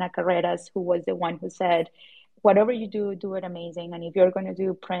friend Ana Carreras, who was the one who said, whatever you do it amazing. And if you're going to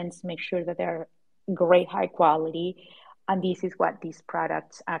do prints, make sure that they're great, high quality. And this is what these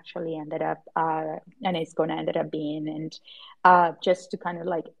products actually ended up, and it's going to end up being. And just to kind of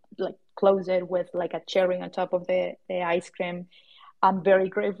like close it with like a cherry on top of the ice cream, I'm very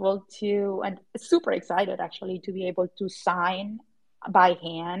grateful to, and super excited actually, to be able to sign by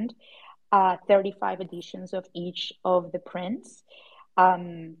hand 35 editions of each of the prints.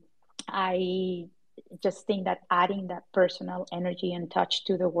 I just think that adding that personal energy and touch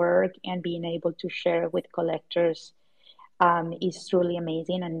to the work and being able to share it with collectors is truly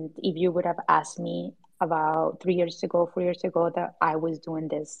amazing. And if you would have asked me about 3 years ago, 4 years ago, that I was doing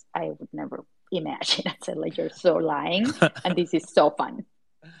this, I would never imagine. I said, like, you're so lying. And this is so fun.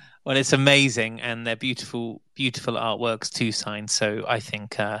 Well, it's amazing, and they're beautiful artworks to sign. So I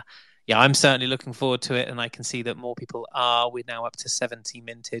think, yeah, I'm certainly looking forward to it, and I can see that more people are. We're now up to 70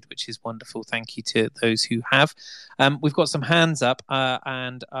 minted, which is wonderful. Thank you to those who have. We've got some hands up,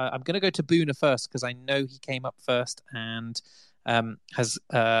 and I'm going to go to Buena first because I know he came up first and has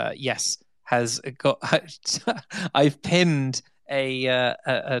got. I've pinned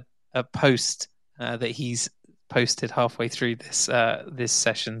a post that he's posted halfway through this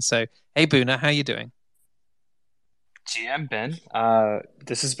session. So, hey, Buena, how you doing? GM Ben,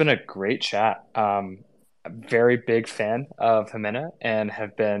 this has been a great chat. I'm a very big fan of Jimena and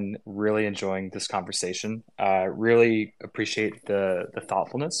have been really enjoying this conversation. Really appreciate the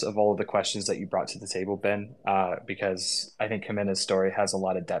thoughtfulness of all of the questions that you brought to the table, Ben, because I think Jimena's story has a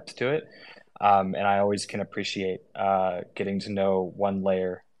lot of depth to it. And I always can appreciate getting to know one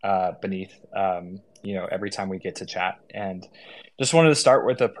layer beneath, every time we get to chat. And just wanted to start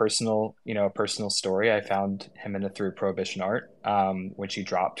with a personal story. I found Jimena through Prohibition Art when she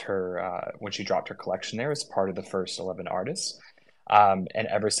dropped her collection there as part of the first 11 artists. And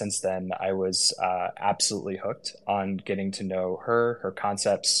ever since then, I was absolutely hooked on getting to know her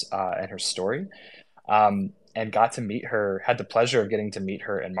concepts, and her story. And got to meet her, had the pleasure of getting to meet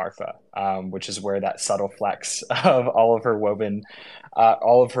her in Marfa, which is where that subtle flex of all of her woven,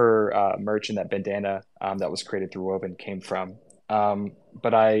 all of her merch in that bandana that was created through Woven came from.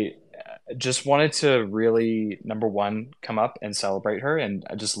 But I just wanted to really, number one, come up and celebrate her. And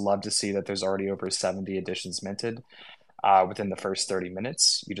I just love to see that there's already over 70 editions minted within the first 30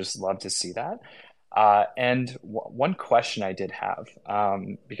 minutes. You just love to see that. And one question I did have,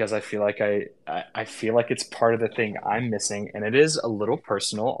 because I feel like I feel like it's part of the thing I'm missing, and it is a little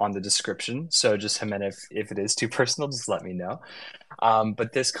personal on the description. So just Jimena, if it is too personal, just let me know.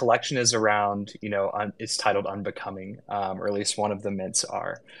 But this collection is around, it's titled Unbecoming, or at least one of the mints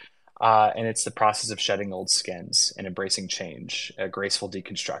are. And it's the process of shedding old skins and embracing change, a graceful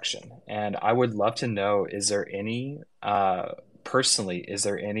deconstruction. And I would love to know, is there any, personally, is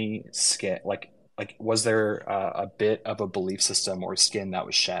there any skin, like, was there a bit of a belief system or skin that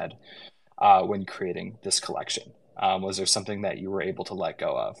was shed when creating this collection? Was there something that you were able to let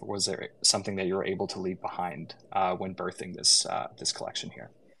go of? Or was there something that you were able to leave behind when birthing this collection here?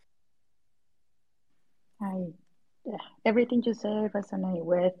 Everything you said resonate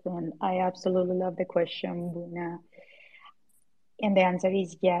with, and I absolutely love the question, Buena. And the answer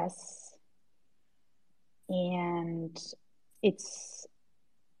is yes. And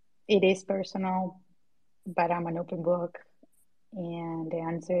it is personal, but I'm an open book. And the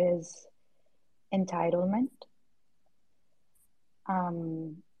answer is entitlement.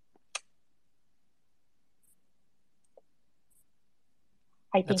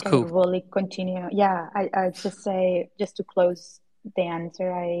 I That's think cool. I really continue. Yeah, I just say, just to close the answer,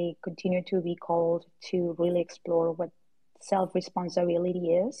 I continue to be called to really explore what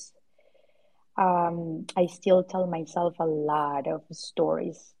self-responsibility is. I still tell myself a lot of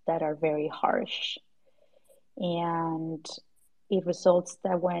stories that are very harsh. And it results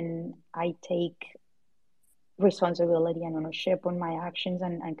that when I take responsibility and ownership on my actions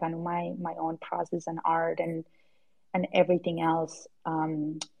and kind of my own process and art and everything else,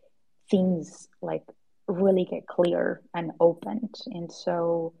 things like really get clear and opened. And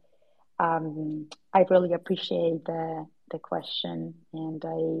so I really appreciate the question, and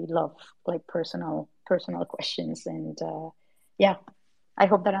I love like personal questions. And yeah, I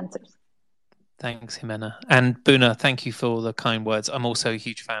hope that answers. Thanks, Jimena. And Buena, thank you for all the kind words. I'm also a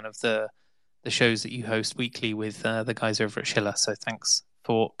huge fan of the shows that you host weekly with the guys over at Schiller. So thanks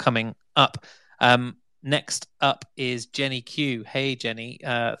for coming up. Next up is Jenny Q. Hey, Jenny.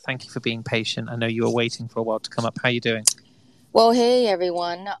 Thank you for being patient. I know you were waiting for a while to come up. How are you doing? Well, hey,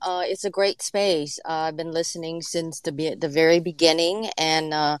 everyone. It's a great space. I've been listening since the very beginning.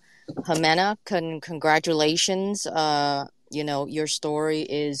 And Jimena, congratulations. Your story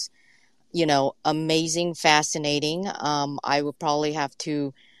is, amazing, fascinating. I would probably have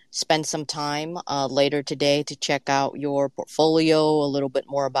to spend some time later today to check out your portfolio, a little bit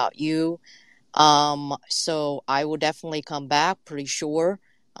more about you. So I will definitely come back, pretty sure.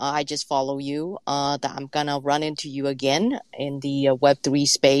 I just follow you, that I'm gonna run into you again in the Web3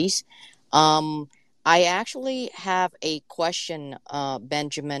 space. I actually have a question,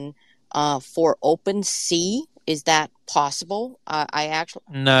 Benjamin, for OpenSea. Is that possible? I actually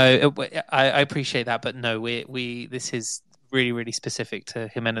No, I appreciate that, but no, this is really, really specific to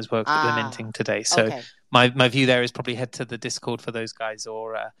Jimena's work that we're minting today. So okay. my view there is probably head to the Discord for those guys,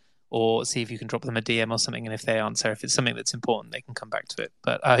 or see if you can drop them a DM or something, and if they answer, if it's something that's important, they can come back to it.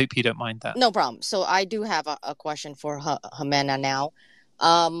 But I hope you don't mind that. No problem. So I do have a question for Jimena now.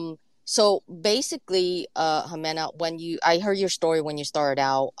 So basically, Jimena, I heard your story when you started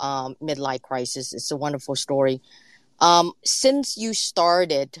out, midlife crisis. It's a wonderful story. Since you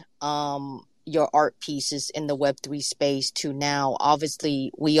started your art pieces in the Web3 space to now,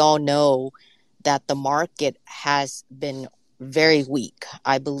 obviously we all know that the market has been very weak.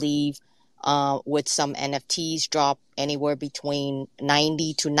 I believe with some NFTs drop anywhere between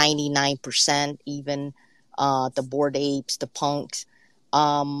 90 to 99%, even the Bored Apes, the punks.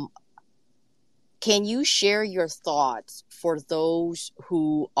 Um, can you share your thoughts for those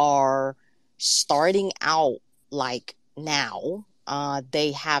who are starting out like now?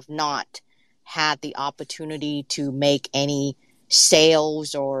 They have not had the opportunity to make any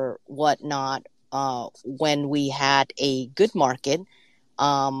sales or whatnot when we had a good market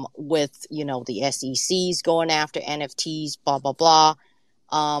with, the SECs going after NFTs, blah, blah, blah.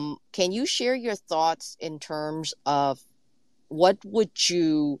 Can you share your thoughts in terms of what would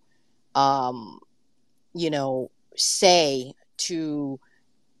you um, say to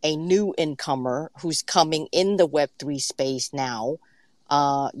a new incomer who's coming in the Web3 space now,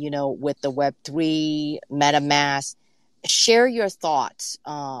 with the Web3, MetaMask? Share your thoughts,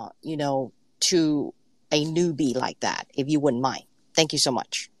 to a newbie like that, if you wouldn't mind. Thank you so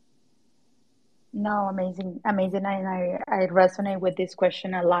much. No, amazing, amazing. And I resonate with this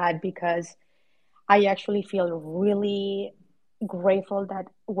question a lot because I actually feel really grateful that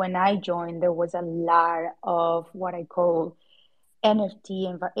when I joined, there was a lot of what I call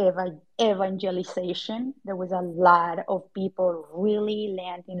NFT evangelization. There was a lot of people really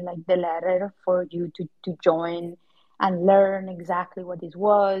landing like the letter for you to join and learn exactly what this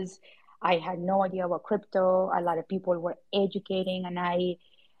was. I had no idea about crypto. A lot of people were educating, and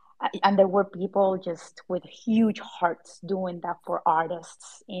there were people just with huge hearts doing that for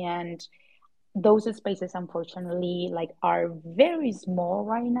artists. And those spaces, unfortunately, like are very small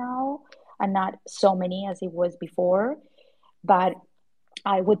right now, and not so many as it was before. But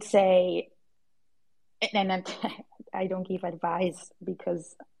I would say, and I don't give advice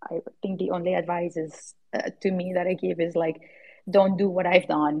because I think the only advice is to me that I give is like, don't do what I've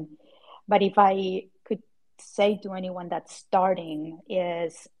done. But if I could say to anyone that's starting,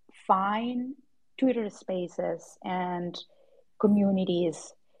 is find Twitter spaces and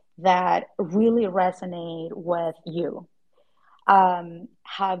communities that really resonate with you.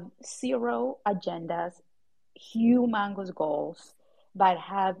 Have zero agendas, humongous goals, but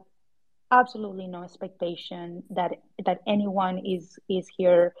have absolutely no expectation that anyone is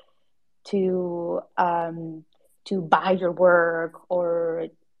here to buy your work or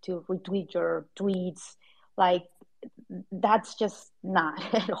to retweet your tweets. Like, that's just not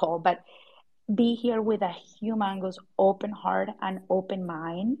at all. But be here with a humongous open heart and open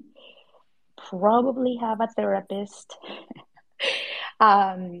mind. Probably have a therapist.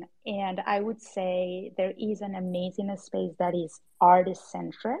 And I would say there is an amazing space that is artist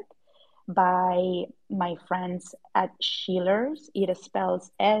centric by my friends at Schiller's. It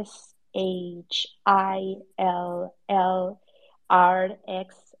spells SHILLRXYZ.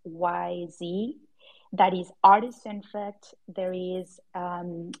 That is artist centric. There is a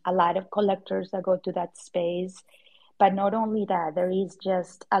lot of collectors that go to that space. But not only that, there is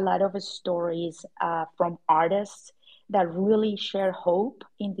just a lot of stories from artists that really share hope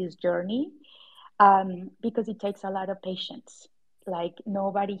in this journey, because it takes a lot of patience. Like,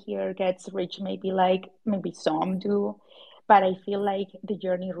 nobody here gets rich, maybe some do, but I feel like the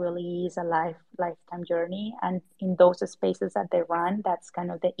journey really is a lifetime journey. And in those spaces that they run, that's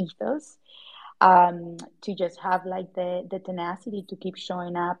kind of the ethos, to just have like the tenacity to keep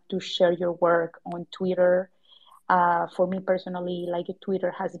showing up, to share your work on Twitter. For me personally, like,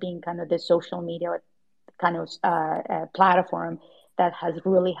 Twitter has been kind of the social media kind of platform that has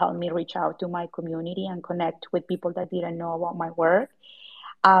really helped me reach out to my community and connect with people that didn't know about my work,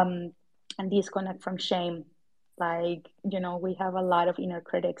 and disconnect from shame. Like, we have a lot of inner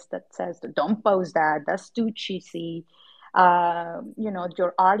critics that says, don't post that, that's too cheesy,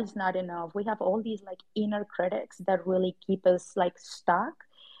 your art is not enough. We have all these like inner critics that really keep us like stuck.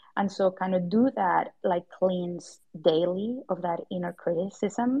 And so kind of do that, like, cleanse daily of that inner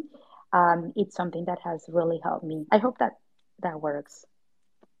criticism. It's something that has really helped me. I hope that works.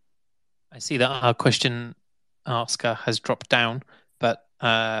 I see that our question asker has dropped down, but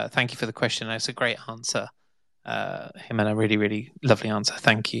thank you for the question. That's a great answer. Jimena, really, really lovely answer.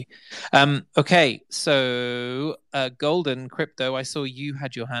 Thank you. Okay, so Golden Crypto, I saw you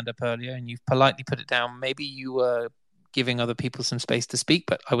had your hand up earlier and you've politely put it down. Maybe you were giving other people some space to speak,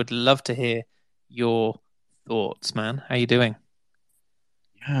 but I would love to hear your thoughts, man. How are you doing?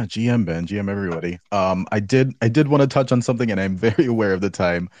 Yeah, GM Ben, GM everybody. I did want to touch on something, and I'm very aware of the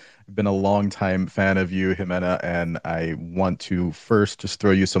time. I've been a long time fan of you, Jimena, and I want to first just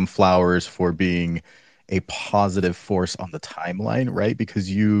throw you some flowers for being a positive force on the timeline, right? Because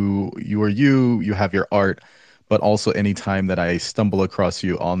you are you have your art, but also anytime that I stumble across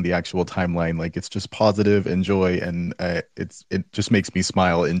you on the actual timeline, like it's just positive and joy, and it just makes me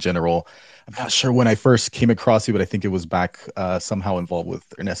smile in general. I'm not sure when I first came across you, but I think it was back somehow involved with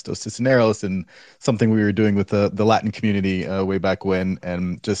Ernesto Cisneros and something we were doing with the Latin community way back when.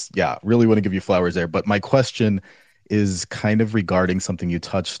 And just, yeah, really want to give you flowers there. But my question is kind of regarding something you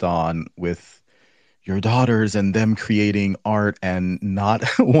touched on with your daughters and them creating art and not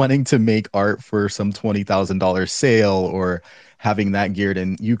wanting to make art for some $20,000 sale or having that geared.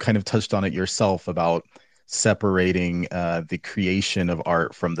 And you kind of touched on it yourself about separating the creation of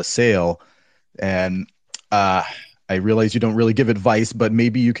art from the sale. And uh, I realize you don't really give advice, but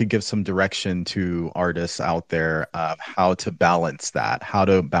maybe you could give some direction to artists out there of how to balance that, how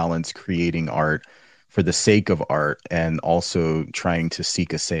to balance creating art for the sake of art and also trying to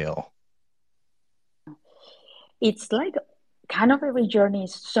seek a sale. It's like kind of every journey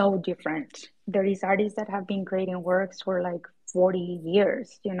is so different. There is artists that have been creating works for like 40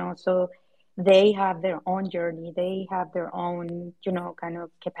 years, so they have their own journey, they have their own, kind of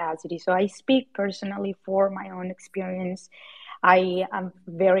capacity. So I speak personally for my own experience. I am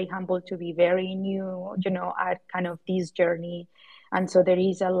very humbled to be very new, at kind of this journey. And so there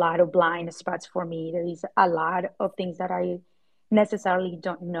is a lot of blind spots for me. There is a lot of things that I necessarily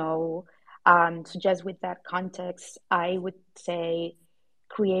don't know. So just with that context, I would say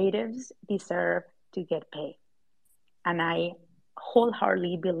creatives deserve to get paid. And I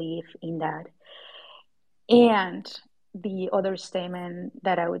wholeheartedly believe in that. And the other statement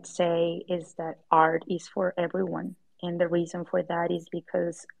that I would say is that art is for everyone. And the reason for that is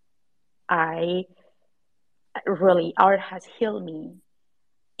because I really, art has healed me.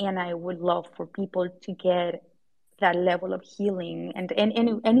 And I would love for people to get that level of healing and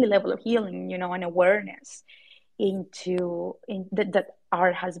any level of healing, and awareness that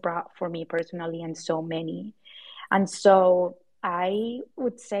art has brought for me personally and so many. And so I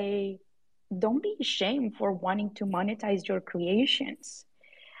would say, don't be ashamed for wanting to monetize your creations.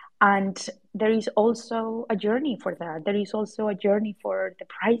 And there is also a journey for that. There is also a journey for the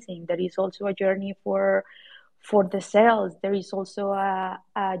pricing. There is also a journey for the sales. There is also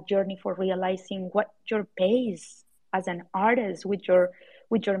a journey for realizing what your pace as an artist with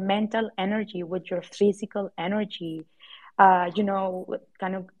your mental energy, with your physical energy. Kind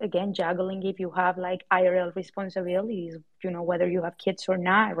of again juggling if you have like IRL responsibilities, whether you have kids or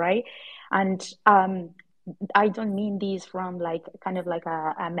not, right? And I don't mean this from like kind of like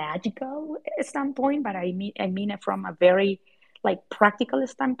a magical standpoint, but I mean it from a very like practical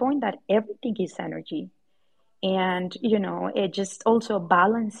standpoint that everything is energy. And it just also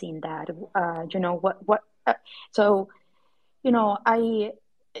balancing that, what so I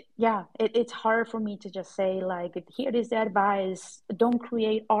yeah, it's hard for me to just say like, here is the advice, don't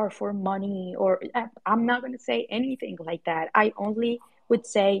create art for money, or I'm not going to say anything like that. I only would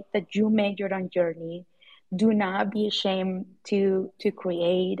say that you made your own journey. Do not be ashamed to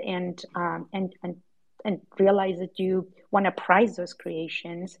create, and realize that you want to prize those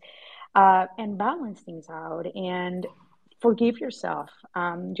creations, and balance things out and forgive yourself.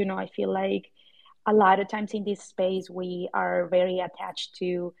 I feel like a lot of times in this space, we are very attached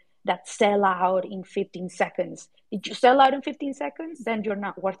to that sell out in 15 seconds. Did you sell out in 15 seconds? Then you're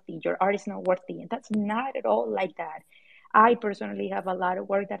not worthy. Your art is not worthy. And that's not at all like that. I personally have a lot of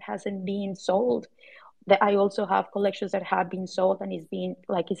work that hasn't been sold. That I also have collections that have been sold and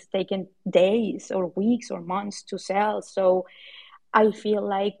it's taken days or weeks or months to sell. So I feel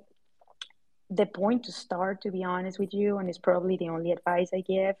like the point to start, to be honest with you, and it's probably the only advice I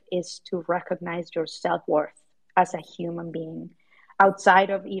give, is to recognize your self worth as a human being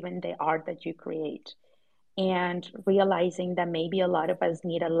outside of even the art that you create. And realizing that maybe a lot of us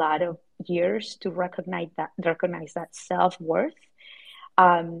need a lot of years to recognize that self worth.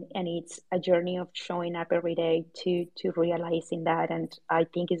 And it's a journey of showing up every day to realizing that. And I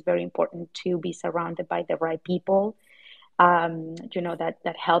think it's very important to be surrounded by the right people,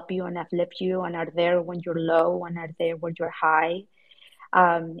 that help you and uplift you and are there when you're low and are there when you're high,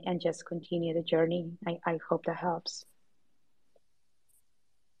 and just continue the journey. I hope that helps.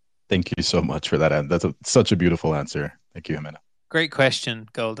 Thank you so much for that. And that's such a beautiful answer. Thank you, Jimena. Great question,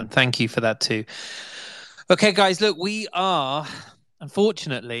 Golden. Thank you for that too. Okay, guys, look, we are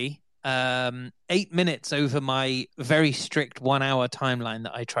unfortunately 8 minutes over my very strict 1 hour timeline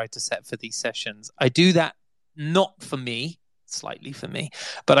that I tried to set for these sessions. I do that not for me, slightly for me.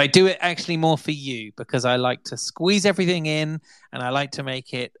 But I do it actually more for you because I like to squeeze everything in, and I like to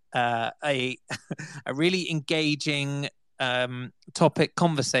make it a really engaging topic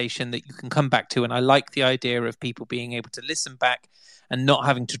conversation that you can come back to. And I like the idea of people being able to listen back and not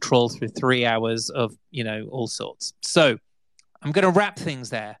having to troll through 3 hours of, all sorts. So I'm going to wrap things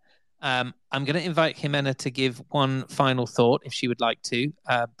there. I'm going to invite Jimena to give one final thought if she would like to.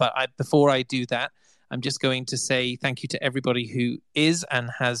 But before I do that, I'm just going to say thank you to everybody who is and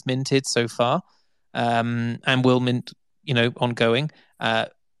has minted so far, and will mint, ongoing.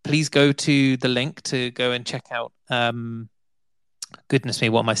 Please go to the link to go and check out. Goodness me,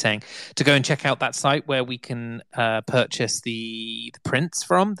 what am I saying? To go and check out that site where we can purchase the prints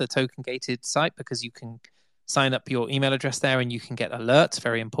from, the token gated site, because you can sign up your email address there and you can get alerts.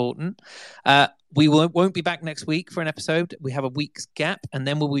 Very important. We won't be back next week for an episode. We have a week's gap, and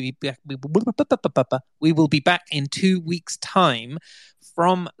then we will be back in 2 weeks' time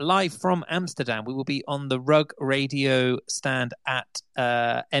live from Amsterdam. We will be on the Rug Radio stand at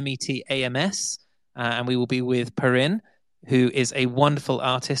MET AMS, and we will be with Perrin, who is a wonderful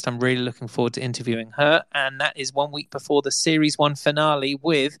artist. I'm really looking forward to interviewing her, and that is 1 week before the Series 1 finale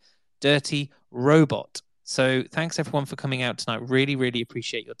with Dirty Robot. So thanks everyone for coming out tonight. Really, really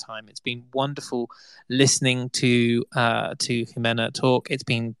appreciate your time. It's been wonderful listening to Jimena talk. It's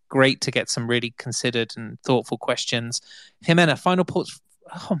been great to get some really considered and thoughtful questions. Jimena, final thoughts.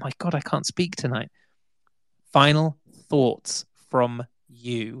 Oh my God, I can't speak tonight. Final thoughts from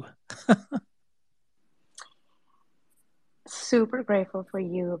you. Super grateful for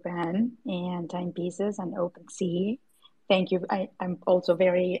you, Ben, and Time Pieces and Open Sea. Thank you. I'm also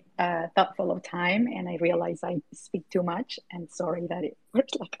very thoughtful of time, and I realize I speak too much. And sorry that it was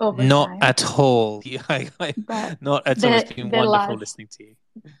like over Not time. at all. Not at all. It's been wonderful listening to you.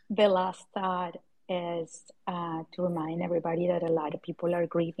 The last thought is to remind everybody that a lot of people are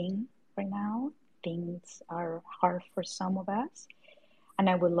grieving right now. Things are hard for some of us. And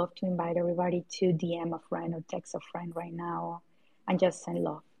I would love to invite everybody to DM a friend or text a friend right now and just send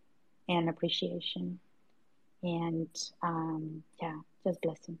love and appreciation. And just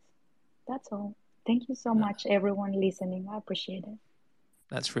blessings. That's all. Thank you so much, everyone listening. I appreciate it.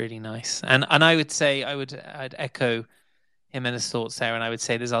 That's really nice. And I would say I'd echo Jimena's thoughts there, and I would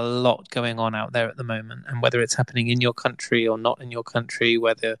say there's a lot going on out there at the moment, and whether it's happening in your country or not in your country,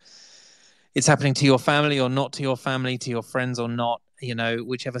 whether it's happening to your family or not to your family, to your friends or not,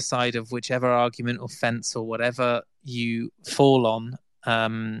 whichever side of whichever argument or fence or whatever you fall on,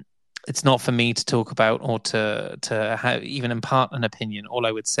 it's not for me to talk about or to even impart an opinion. All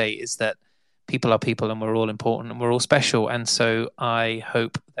I would say is that people are people, and we're all important, and we're all special. And so I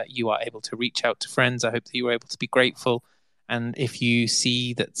hope that you are able to reach out to friends. I hope that you are able to be grateful. And if you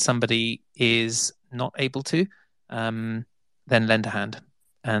see that somebody is not able to, then lend a hand.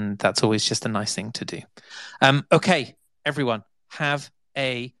 And that's always just a nice thing to do. Okay, everyone, have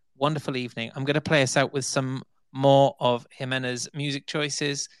a wonderful evening. I'm going to play us out with some more of Jimena's music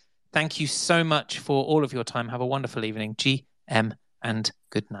choices. Thank you so much for all of your time. Have a wonderful evening. GM and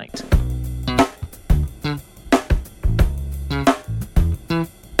good night.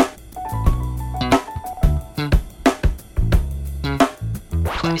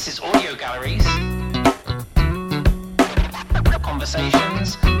 This is Audio Galleries.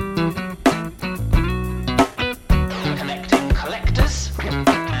 Conversations